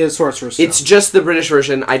movie is Sorcerer's Stone. It's just the British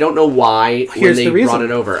version. I don't know why Here's when the they reason. brought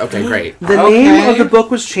it over. Okay, great. The name of the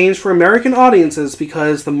book was changed for American audiences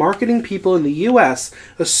because the marketing people in the U.S.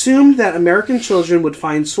 assumed that American children would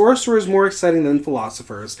find sorcerers more exciting than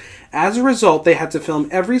philosophers. As a result, they had to film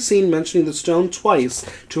every scene mentioning the stone twice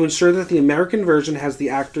to ensure that the American version has the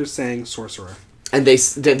actors saying sorcerer. And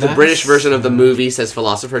the British version of the movie says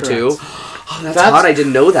philosopher too. Oh, that's hot. I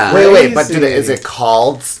didn't know that. Wait, but Crazy. is it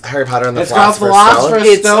called Harry Potter and the It's called Philosopher's Stone? Philosopher's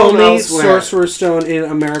It's Stone only elsewhere. Sorcerer's Stone in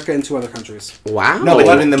America and 2 other countries. Wow. No, but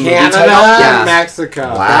even the movie Canada title? Yeah. and Mexico.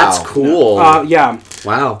 Wow. That's cool. Yeah.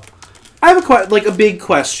 Wow. I have a big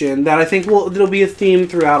question that I think it'll be a theme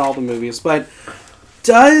throughout all the movies, but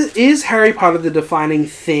is Harry Potter the defining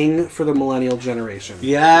thing for the millennial generation?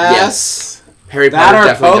 Yes. Harry That Potter or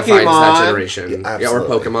definitely defines Pokemon. that generation. Yeah, Yeah, or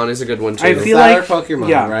absolutely. Pokemon is a good one too. I feel That like- or Pokemon,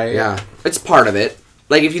 yeah. right? yeah, it's part of it.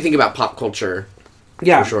 Like if you think about pop culture,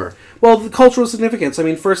 Yeah, for sure. Well, the cultural significance. I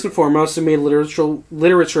mean, first and foremost, it made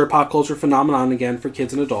literature a pop culture phenomenon again for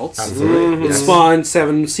kids and adults. Absolutely. It spawned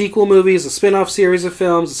 7 sequel movies, a spin-off series of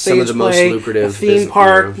films, a Some stage of the most play, lucrative a theme business,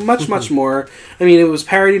 park, yeah. much more. I mean, it was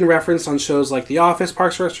parodied and referenced on shows like The Office,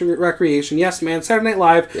 Parks and Recreation, Yes Man, Saturday Night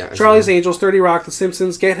Live, Yeah, Charlie's Angels, 30 Rock, The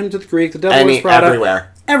Simpsons, Get Him to the Greek, The Devil Wears Prada.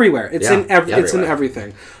 Everywhere. Everywhere. It's Yeah, in it's in everywhere.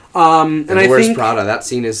 everything. And And I Where's think Prada? That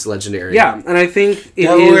scene is legendary. yeah, and I think it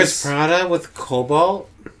Devil Wears is Prada with cobalt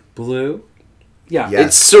blue. yeah. Yes.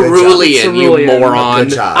 It's Good job. cerulean, you Cerulean. moron.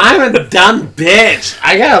 Good job. I'm a dumb bitch.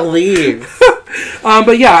 I gotta leave.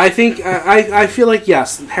 But yeah, I think I feel like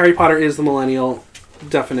yes, Harry Potter is the millennial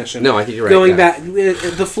definition. No, I think you're right. Going yeah. back,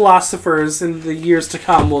 the philosophers in the years to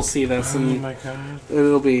come will see this, Oh and my god.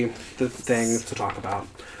 it'll be the thing to talk about.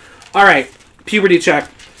 All right, puberty check.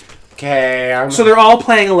 Okay, I'm. So they're all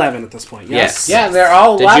playing 11 at this point. Yes. Yes. yeah, they're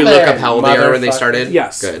all Did 11. you look up how old they are when they motherfucker. started?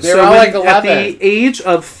 Yes. Good. They're So all like at 11. the age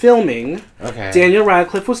of filming, Okay. Daniel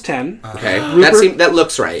Radcliffe was 10. Okay. Rupert- That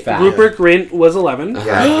looks right. Fat. Rupert Grint was 11.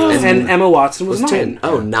 Yeah. And Emma Watson was 9. 10.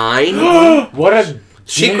 Oh, 9? What a.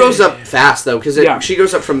 She grows up fast though, because Yeah. she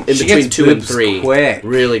grows up from in She between gets 2 and boobs 3 quick.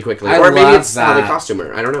 really quickly, I or maybe love it's how they that. costume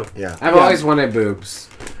her. I don't know. Yeah. I've Yeah. always wanted boobs.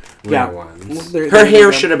 Yeah. Real ones. Her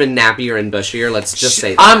hair should have been nappier and bushier. Let's just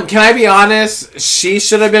say that. Can I be honest? She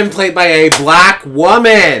should have been played by a black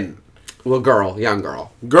woman. Well, young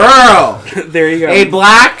girl. Girl. There you go. A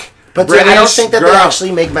black But British I don't think that girl. they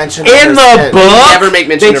actually make mention of In her the skin. book, Never make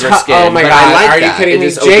mention of her skin, Oh my but god, I like are that. you kidding It me?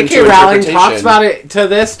 is open J.K. to Rowling interpretation. talks about it to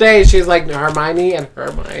this day. She's like Hermione and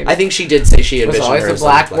Hermione. I think she did say she was envisioned always her a as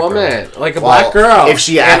black girl. woman, like a Well, black girl. if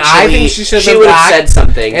she and I actually- think she should She have would been have black. said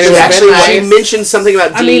something. And it She would have actually been she nice. mentioned something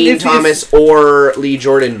about I mean, Dean if- Thomas or Lee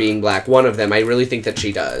Jordan being black. One of them. I really think that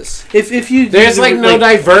she does. If you There's like no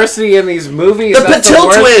diversity in these movies. The That's Patil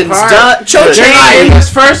worst twins, part. duh, Cho They're not in Chang. this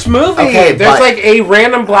first movie. Okay, there's but- like a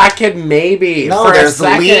random black kid maybe No, for a there's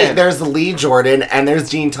second. Lee Jordan and there's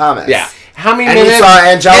Gene Thomas. Yeah. How many And you minutes? saw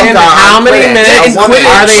Angelica and how on many Quidditch, minutes a woman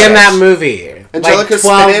are they in Quidditch. that movie? Angelica like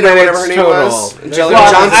 12 Spinnet or whatever her minutes name was. total. Angelica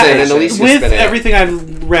Well, Johnson and Alicia with Spinnet. everything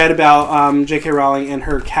I've read about J.K. Rowling and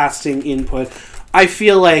her casting input, I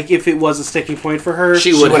feel like if it was a sticking point for her,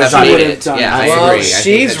 She would have done made it. it. Done Yeah, it. I Well, agree. I think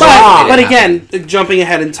she's that she wrong. made But it happen. again, jumping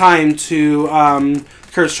ahead in time to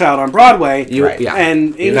Cursed Child on Broadway, Yeah.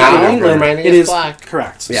 and in Now England, Hermione it is is black.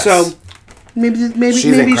 correct. Yes. So maybe She's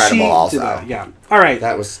maybe incredible she also. did that. Yeah. All right.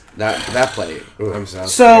 That was that play. Ooh, I'm so.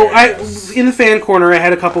 So in the fan corner, I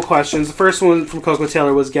had a couple questions. The first one from Coco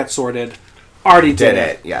Taylor was "Get Sorted." Already Did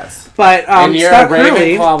it? Yes. But And you're Scott a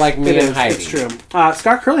Curley, Ravenclaw like me it and is, Heidi. it's true.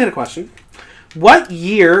 Scott Curley had a question. What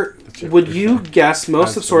year would you guess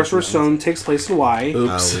most of Sorcerer's Stone takes place and why?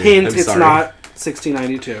 Oops. Hint, I'm it's sorry. not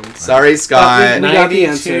 1692. Sorry, Scott. We got the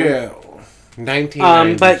answer.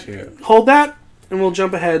 1992. But hold that, and we'll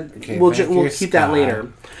jump ahead. Okay, we'll thank we'll you, keep that Scott. later.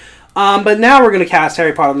 But now we're going to cast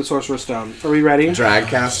Harry Potter and the Sorcerer's Stone. Are we ready? Drag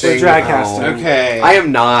casting. We're drag casting. Okay. I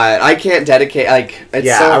am not. I can't dedicate. Like it's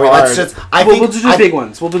Yeah. so I mean, hard. let's just. I We'll think do the big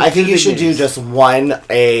ones. We'll do I think the you big should do names. just one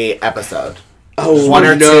episode. Oh, one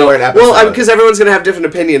or no. two an episode. Well, because everyone's gonna have different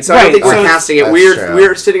opinions, so I don't Right, think we're so- casting it. That's We're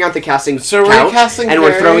true. sitting out the casting So we're couch, casting and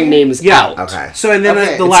we're Harry? throwing names Yeah. out. Okay. So and then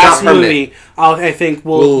Okay, the it's last not permanent. movie, I think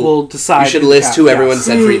we'll decide. You should who list cast. who Yeah. everyone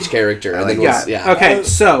said for each character, and like then Yeah. yeah. Okay.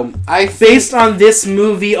 So I think based on this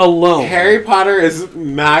movie alone, Harry Potter is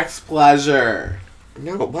Max Pleasure.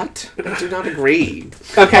 No, what? I do not agree.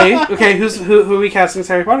 Okay. Who are we casting as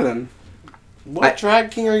Harry Potter then? What drag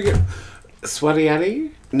king are you? Sweaty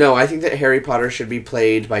Eddie? No, I think that Harry Potter should be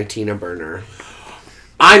played by Tina Burner.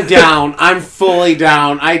 I'm down. I'm fully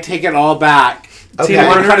down. I take it all back. Okay. Tina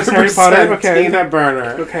Burner as Harry Potter. 100% Okay. Tina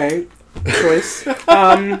Burner. Okay. Choice.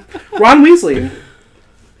 Ron Weasley.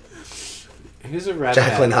 Who's a redhead?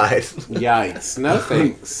 Jacqueline Hyde. Yikes. No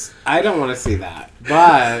thanks. I don't want to see that.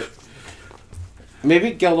 But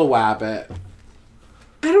maybe Gilda Wabbit.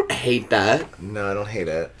 I don't hate that, No, I don't hate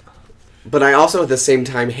it. but I also at the same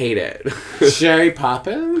time hate it. Sherry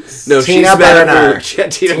Poppins? No, Tina she's Madame Burner. Hooch. Yeah,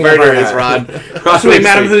 Tina Tina Burner Burner. is Ron. So wait,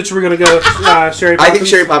 Madam Hooch, we're gonna go Sherry Poppins. I think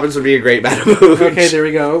Sherry Poppins would be a great Madame Hooch. Okay, there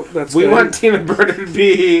we go. That's We good. want Tina Burner to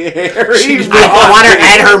be Harry. I want her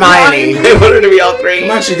and Hermione. I want her to be all three.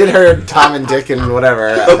 Come on, she did her Tom and Dick and whatever.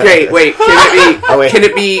 Okay, wait. Can it be? Oh, wait. Can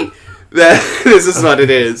it be that this is what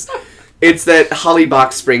it is? It's that Holly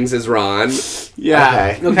Box Springs is Ron,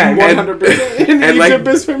 Yeah. Okay. Okay. 100%. And like, Egypt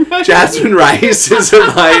is Hermione. Jasmine Rice is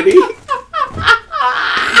Hermione,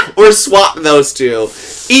 or swap those two.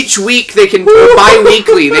 Each week they can, or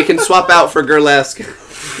bi-weekly they can swap out for Burlesque.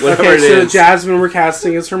 Whatever Okay, it so is. Jasmine we're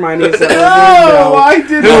casting as Hermione. Is that No, I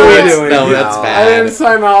didn't. Who are we that's- doing? No, that's No. I didn't bad.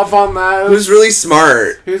 sign off on that. Who's really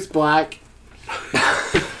smart? Who's black?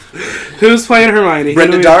 Who's playing Hermione? Who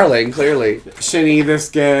Brenda do we- Darling, clearly. Shani, this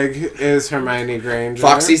gig is Hermione Granger.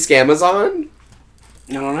 Foxy Scamazon?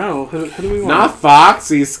 I don't know. Who do we want? Not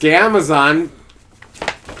Foxy, Scamazon.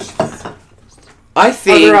 I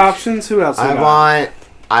think. Other options? Who else? we got?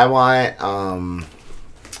 I want, oh,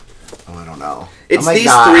 I don't know. It's I'm like these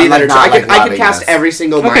not- three I'm that like are. not I like could loving cast this. every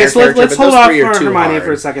single Okay, minor so character, let's but hold those off three for are too Hermione hard.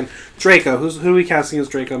 for a second. Draco. Who are we casting as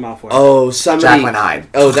Draco Malfoy? Oh, somebody. Jacqueline Hyde.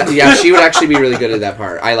 Oh, yeah, she would actually be really good at that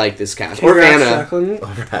part. I like this cast. Or Congrats, Vanna. Jacqueline.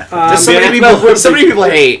 Just so many people. So many people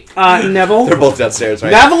hate. Neville. They're both downstairs, right?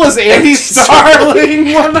 Neville is Andy Starling,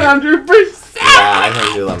 100%. Yeah,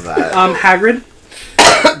 I do love that. Hagrid.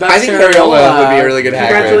 I think Hariola would be a really good Hagrid.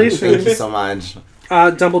 Congratulations. Thank you so much.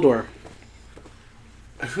 Dumbledore.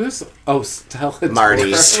 Who's... Oh, Stella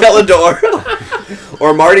Marty. Stellador.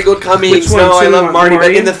 Or Marty Gold Cummings. Which one? No, I So love you want Marty, but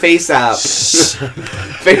Marty? in the Face App.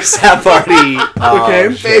 Face App Marty.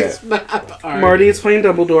 Okay. Shit. Face map. Alright. Marty is playing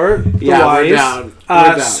Dumbledore. The Yeah, Wise. we're down. We're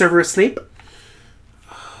down. Severus Snape.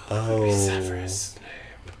 Severus Snape.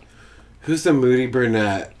 Who's the moody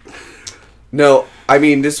brunette? No, I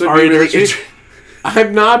mean, this would Are be you really Richie? interesting.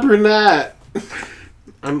 I'm not brunette.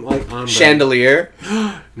 I'm like on Chandelier.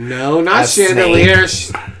 No, not As Chandelier.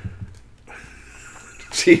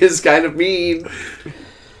 She is kind of mean.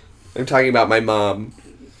 I'm talking about my mom.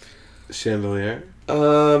 Chandelier.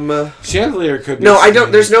 Chandelier could be No, I don't.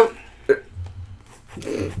 Snape. There's no.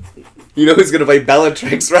 You know who's gonna play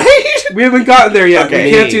Bellatrix, right? We haven't gotten there yet. Okay.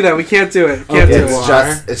 We can't do that. We can't do it. Can't Okay. do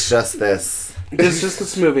it. It's just this. It's just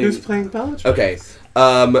this movie. Who's playing Bellatrix? Okay.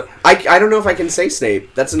 I don't know if I can say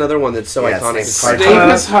Snape. That's another one that's so Yes, iconic. it's It's hard Snape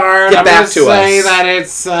to. is hard. Get I'm back gonna to say us. that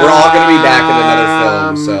it's. We're all gonna be back in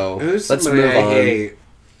another film, so who's let's somebody move I on. hate?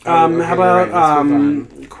 How Okay, about you're right, let's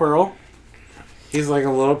move on. Quirrell? He's like a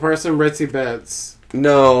little person, Ritzy Bits.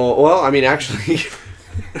 No, well, I mean, actually,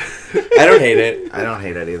 I don't hate it. I don't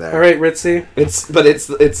hate it either. All right, Ritzy.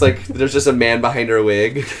 It's like there's just a man behind her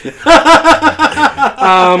wig.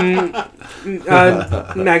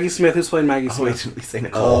 Maggie Smith, who's playing Maggie Oh, wait, Smith? did we say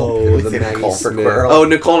Nicole? Oh, Did we the say Maggie Nicole for Smith. Quirrell? Oh,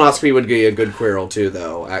 Nicole Nosky would be a good Quirrell too,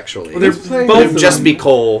 though. Actually, Well, they're playing- both It'd of just them. be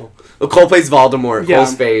Cole. Well, Cole plays Voldemort. Yeah.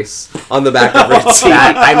 Cole's face on the back of Ritzy.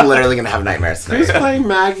 I'm literally gonna have nightmares Who's tonight. playing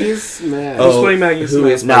Maggie Smith? Who's playing Maggie who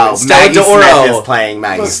Smith? is No, Stella Maggie D'Oro. Smith is playing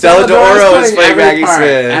Maggie. Look, Stella D'Oro is playing every Maggie part,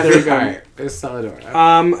 Smith. Every part. It's Stella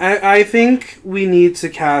D'Oro. I think we need to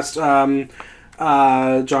cast John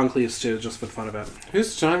Cleese too, just for the fun of it.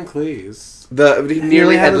 Who's John Cleese? The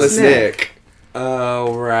nearly headless Nick.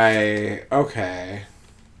 Oh, right. Okay.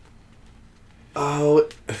 Oh,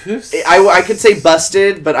 Who's... I could say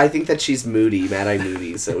busted, but I think that she's moody, Mad Eye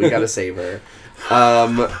Moody, so we gotta save her.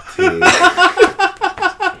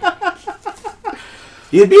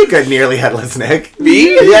 You'd be a good nearly headless Nick.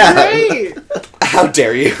 Me? Yeah. Great. How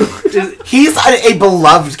dare you? He's a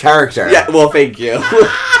beloved character. Yeah, well, thank you.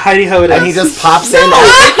 Heidi Ho it is. And he just pops in.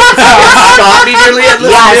 Scott be nearly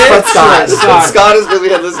headless Yes, Nick? but Scott. Scott. Scott is nearly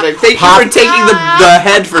headless Nick. Thank you for taking the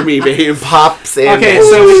head for me, babe. Pops in. Okay, with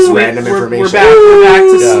so just we're random information. we're back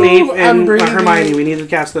to Yeah. Snape I'm and breathing. Hermione. We need to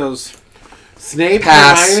cast those. Snape,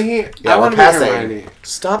 Pass. Hermione? Yeah, I want to we're be passing. Hermione.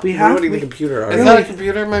 Stop We have- ruining the we- computer Is already. that a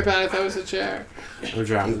computer? My bad. I thought it was a chair. We're You've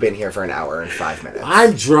drunk. been here for an hour and 5 minutes.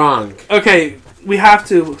 I'm drunk. Okay, we have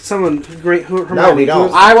to. Someone great. Hermione. No, we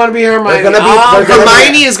don't. I want to be Hermione. We're gonna be- Oh, we're gonna be-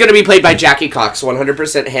 Hermione is going to be played by Jackie Cox,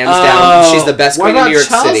 100% hands down. She's the best what queen in about New York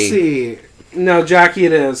Chelsea? City. No, Jackie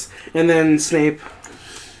it is, and then Snape.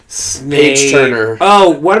 Snape. Paige Turner.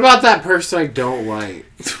 Oh, what about that person I don't like?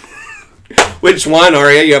 Which one,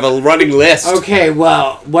 Aria? You have a running list. Okay,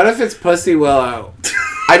 well, what if it's Pussy Willow?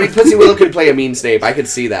 I mean, Pussy Willow could play a mean Snape. I could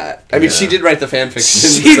see that. I mean, she did write the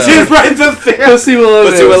fanfiction. She so. did write the thing. Pussy Willow.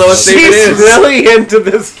 Pussy Willow is Snape it She's is. really into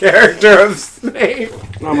this character of Snape.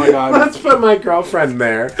 Oh my god. Let's put my girlfriend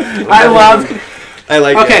there. I love. I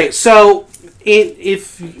like Okay, it. so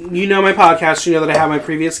if you know my podcast, you know that I have my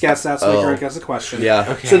previous guests ask my current guest a question. Yeah.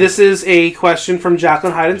 Okay. So this is a question from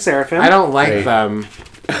Jacqueline Hyde and Seraphim. I don't like Hey. them.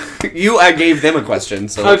 I gave them a question,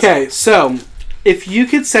 so let's- Okay, so if you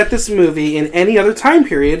could set this movie in any other time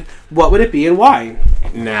period, what would it be and why?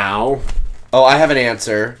 Now. Oh, I have an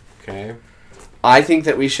answer. Okay. I think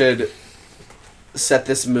that we should set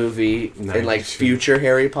this movie in, like, 92. future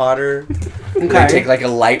Harry Potter. Okay. Take, like, a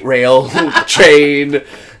light rail train,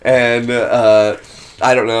 and,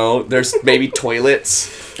 I don't know, there's maybe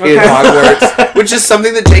toilets in Okay. Hogwarts, which is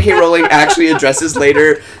something that J.K. Rowling actually addresses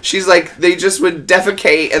later. She's like, they just would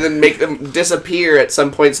defecate and then make them disappear at some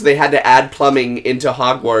point, so they had to add plumbing into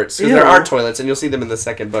Hogwarts. Because there Ew. are toilets, and you'll see them in the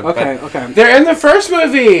second book. Okay, But, okay. They're in the first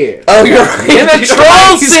movie. oh, you're right. In the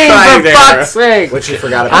troll He's scene, right for there. fuck's sake. Which you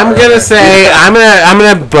forgot about. I'm gonna say I'm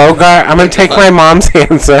gonna take my mom's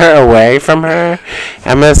answer away from her.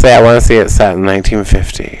 I'm gonna say I want to see it set in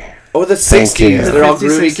 1950. Oh, the Thank you. 60s. They're all 50s,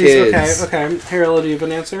 groovy 60s, kids. Okay. Harold, do you have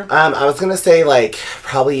an answer? I was gonna say like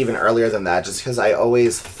probably even earlier than that, just because I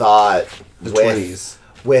always thought The with 20s.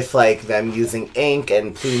 with like them using ink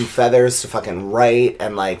and plume feathers to fucking write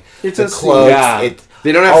and like It's the a- clothes. yeah. It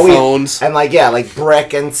They don't have always- phones. and like yeah, like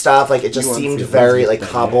brick and stuff. Like it just want to seemed see very like Elizabeth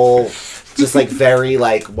hobble. Just like very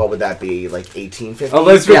like what would that be like 1850?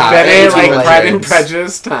 Elizabeth Yeah, Bennet, like 1800s. Pride and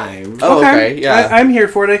Prejudice time. Oh, okay, yeah. I'm here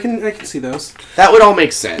for it. I can see those. That would all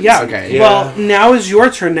make sense. Yeah. Okay. Yeah. Well, now is your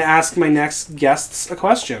turn to ask my next guests a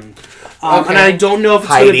question. And Okay. I don't know if it's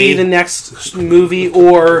going to be Heidi. the next movie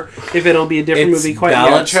or if it'll be a different It's movie quite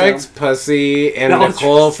Bellatrix, yet. Pussy, and Bellatrix.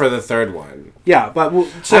 Nicole for the third one. Yeah, but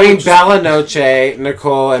so I mean, just- Bella Noche,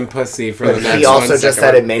 Nicole, and Pussy for the But next he also one. just second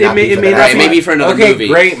said one. it may It not may- be it for may the not Right, be- next maybe for another Okay, movie.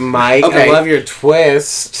 great, Mike. Okay. I love your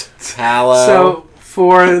twist. Hello. So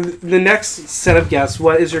for the next set of guests,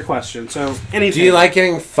 what is your question? So anything. do you like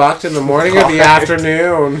getting fucked in the morning or the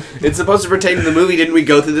afternoon? It's supposed to pertain to the movie. Didn't we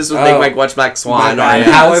go through this with Oh. Big Mike Watch Black Swan? My God,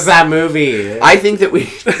 Or- how was that movie? I think that we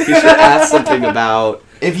should ask something about.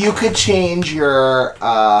 If you could change your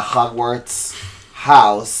Hogwarts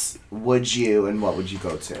house, would you, and what would you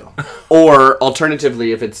go to? Or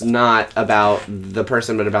alternatively, if it's not about the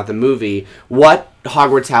person but about the movie, what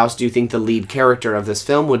Hogwarts house do you think the lead character of this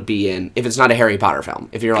film would be in if it's not a Harry Potter film?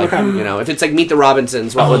 If you're like, you know, if it's like Meet the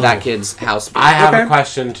Robinsons, what would that kid's house be? I have Okay. a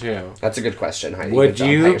question too. That's a good question, Heidi. Would Good job.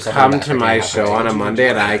 Pat you yourself on come that to for my getting show that on a right. Monday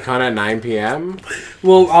at Icon at 9 p.m.?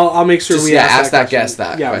 Well, I'll make sure Just, we yeah, ask ask that question. guest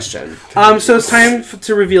that Yeah. question. So it's time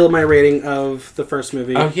to reveal my rating of the first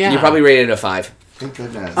movie. Oh yeah. You probably rated it a 5. Thank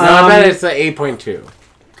goodness. No, I bet it's an 8.2.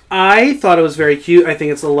 I thought it was very cute. I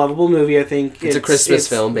think it's a lovable movie. I think It's a Christmas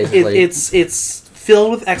film, basically. It's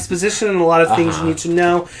filled with exposition and a lot of things you need to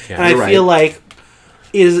know. Yeah, and I you're feel right. like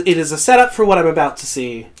It is a setup for what I'm about to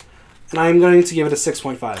see. And I'm going to give it a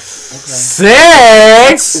 6.5.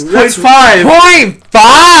 6.5. Wait,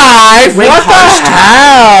 What the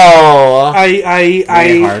hell?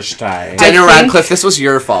 Harsh tie. Daniel think- Radcliffe, this was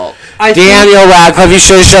your fault. Daniel Radcliffe, you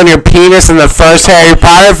should have shown your penis in the first Harry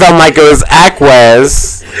Potter film like it was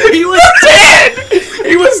Equus. He was dead!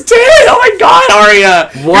 He was dead! Oh my god, Arya!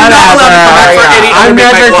 Whatever. I'm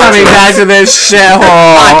never coming back to this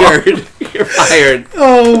shithole. Fired. You're fired.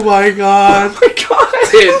 Oh my god. Oh my god.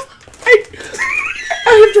 I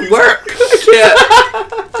have to work. I can't.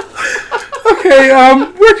 Okay,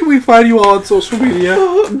 where can we find you all on social media?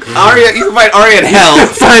 Arya, you can find Arya in hell.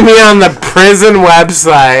 Find me on the prison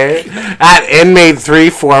website at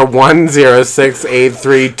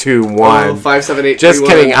inmate341068321. 578. Just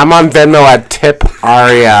kidding. I'm on Venmo at Tip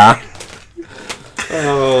Aria.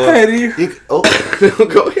 Heidi. Go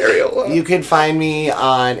Harriola. You can find me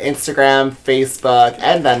on Instagram, Facebook,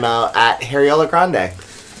 and Venmo at Harriola Grande.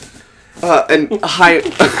 And hi,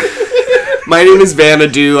 my name is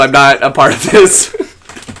Vanadu. I'm not a part of this.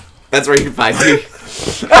 That's where you can find me.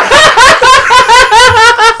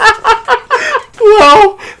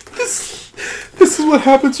 Well, this is what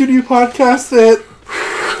happens when you podcast at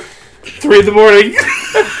 3 in the morning.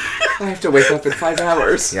 I have to wake up in 5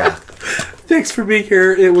 hours. Yeah. Thanks for being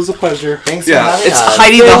here. It was a pleasure. Thanks for Yeah, having it's us.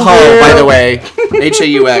 Heidi the Hoe, by the way.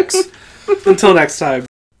 Haux. Until next time.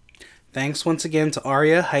 Thanks once again to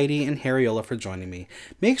Arya, Heidi, and Harriola for joining me.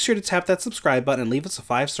 Make sure to tap that subscribe button and leave us a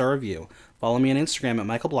 5-star review. Follow me on Instagram at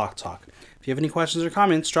Michael Block Talk. If you have any questions or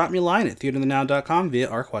comments, drop me a line at theaterthenow.com via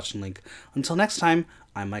our question link. Until next time,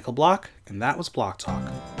 I'm Michael Block, and that was Block Talk.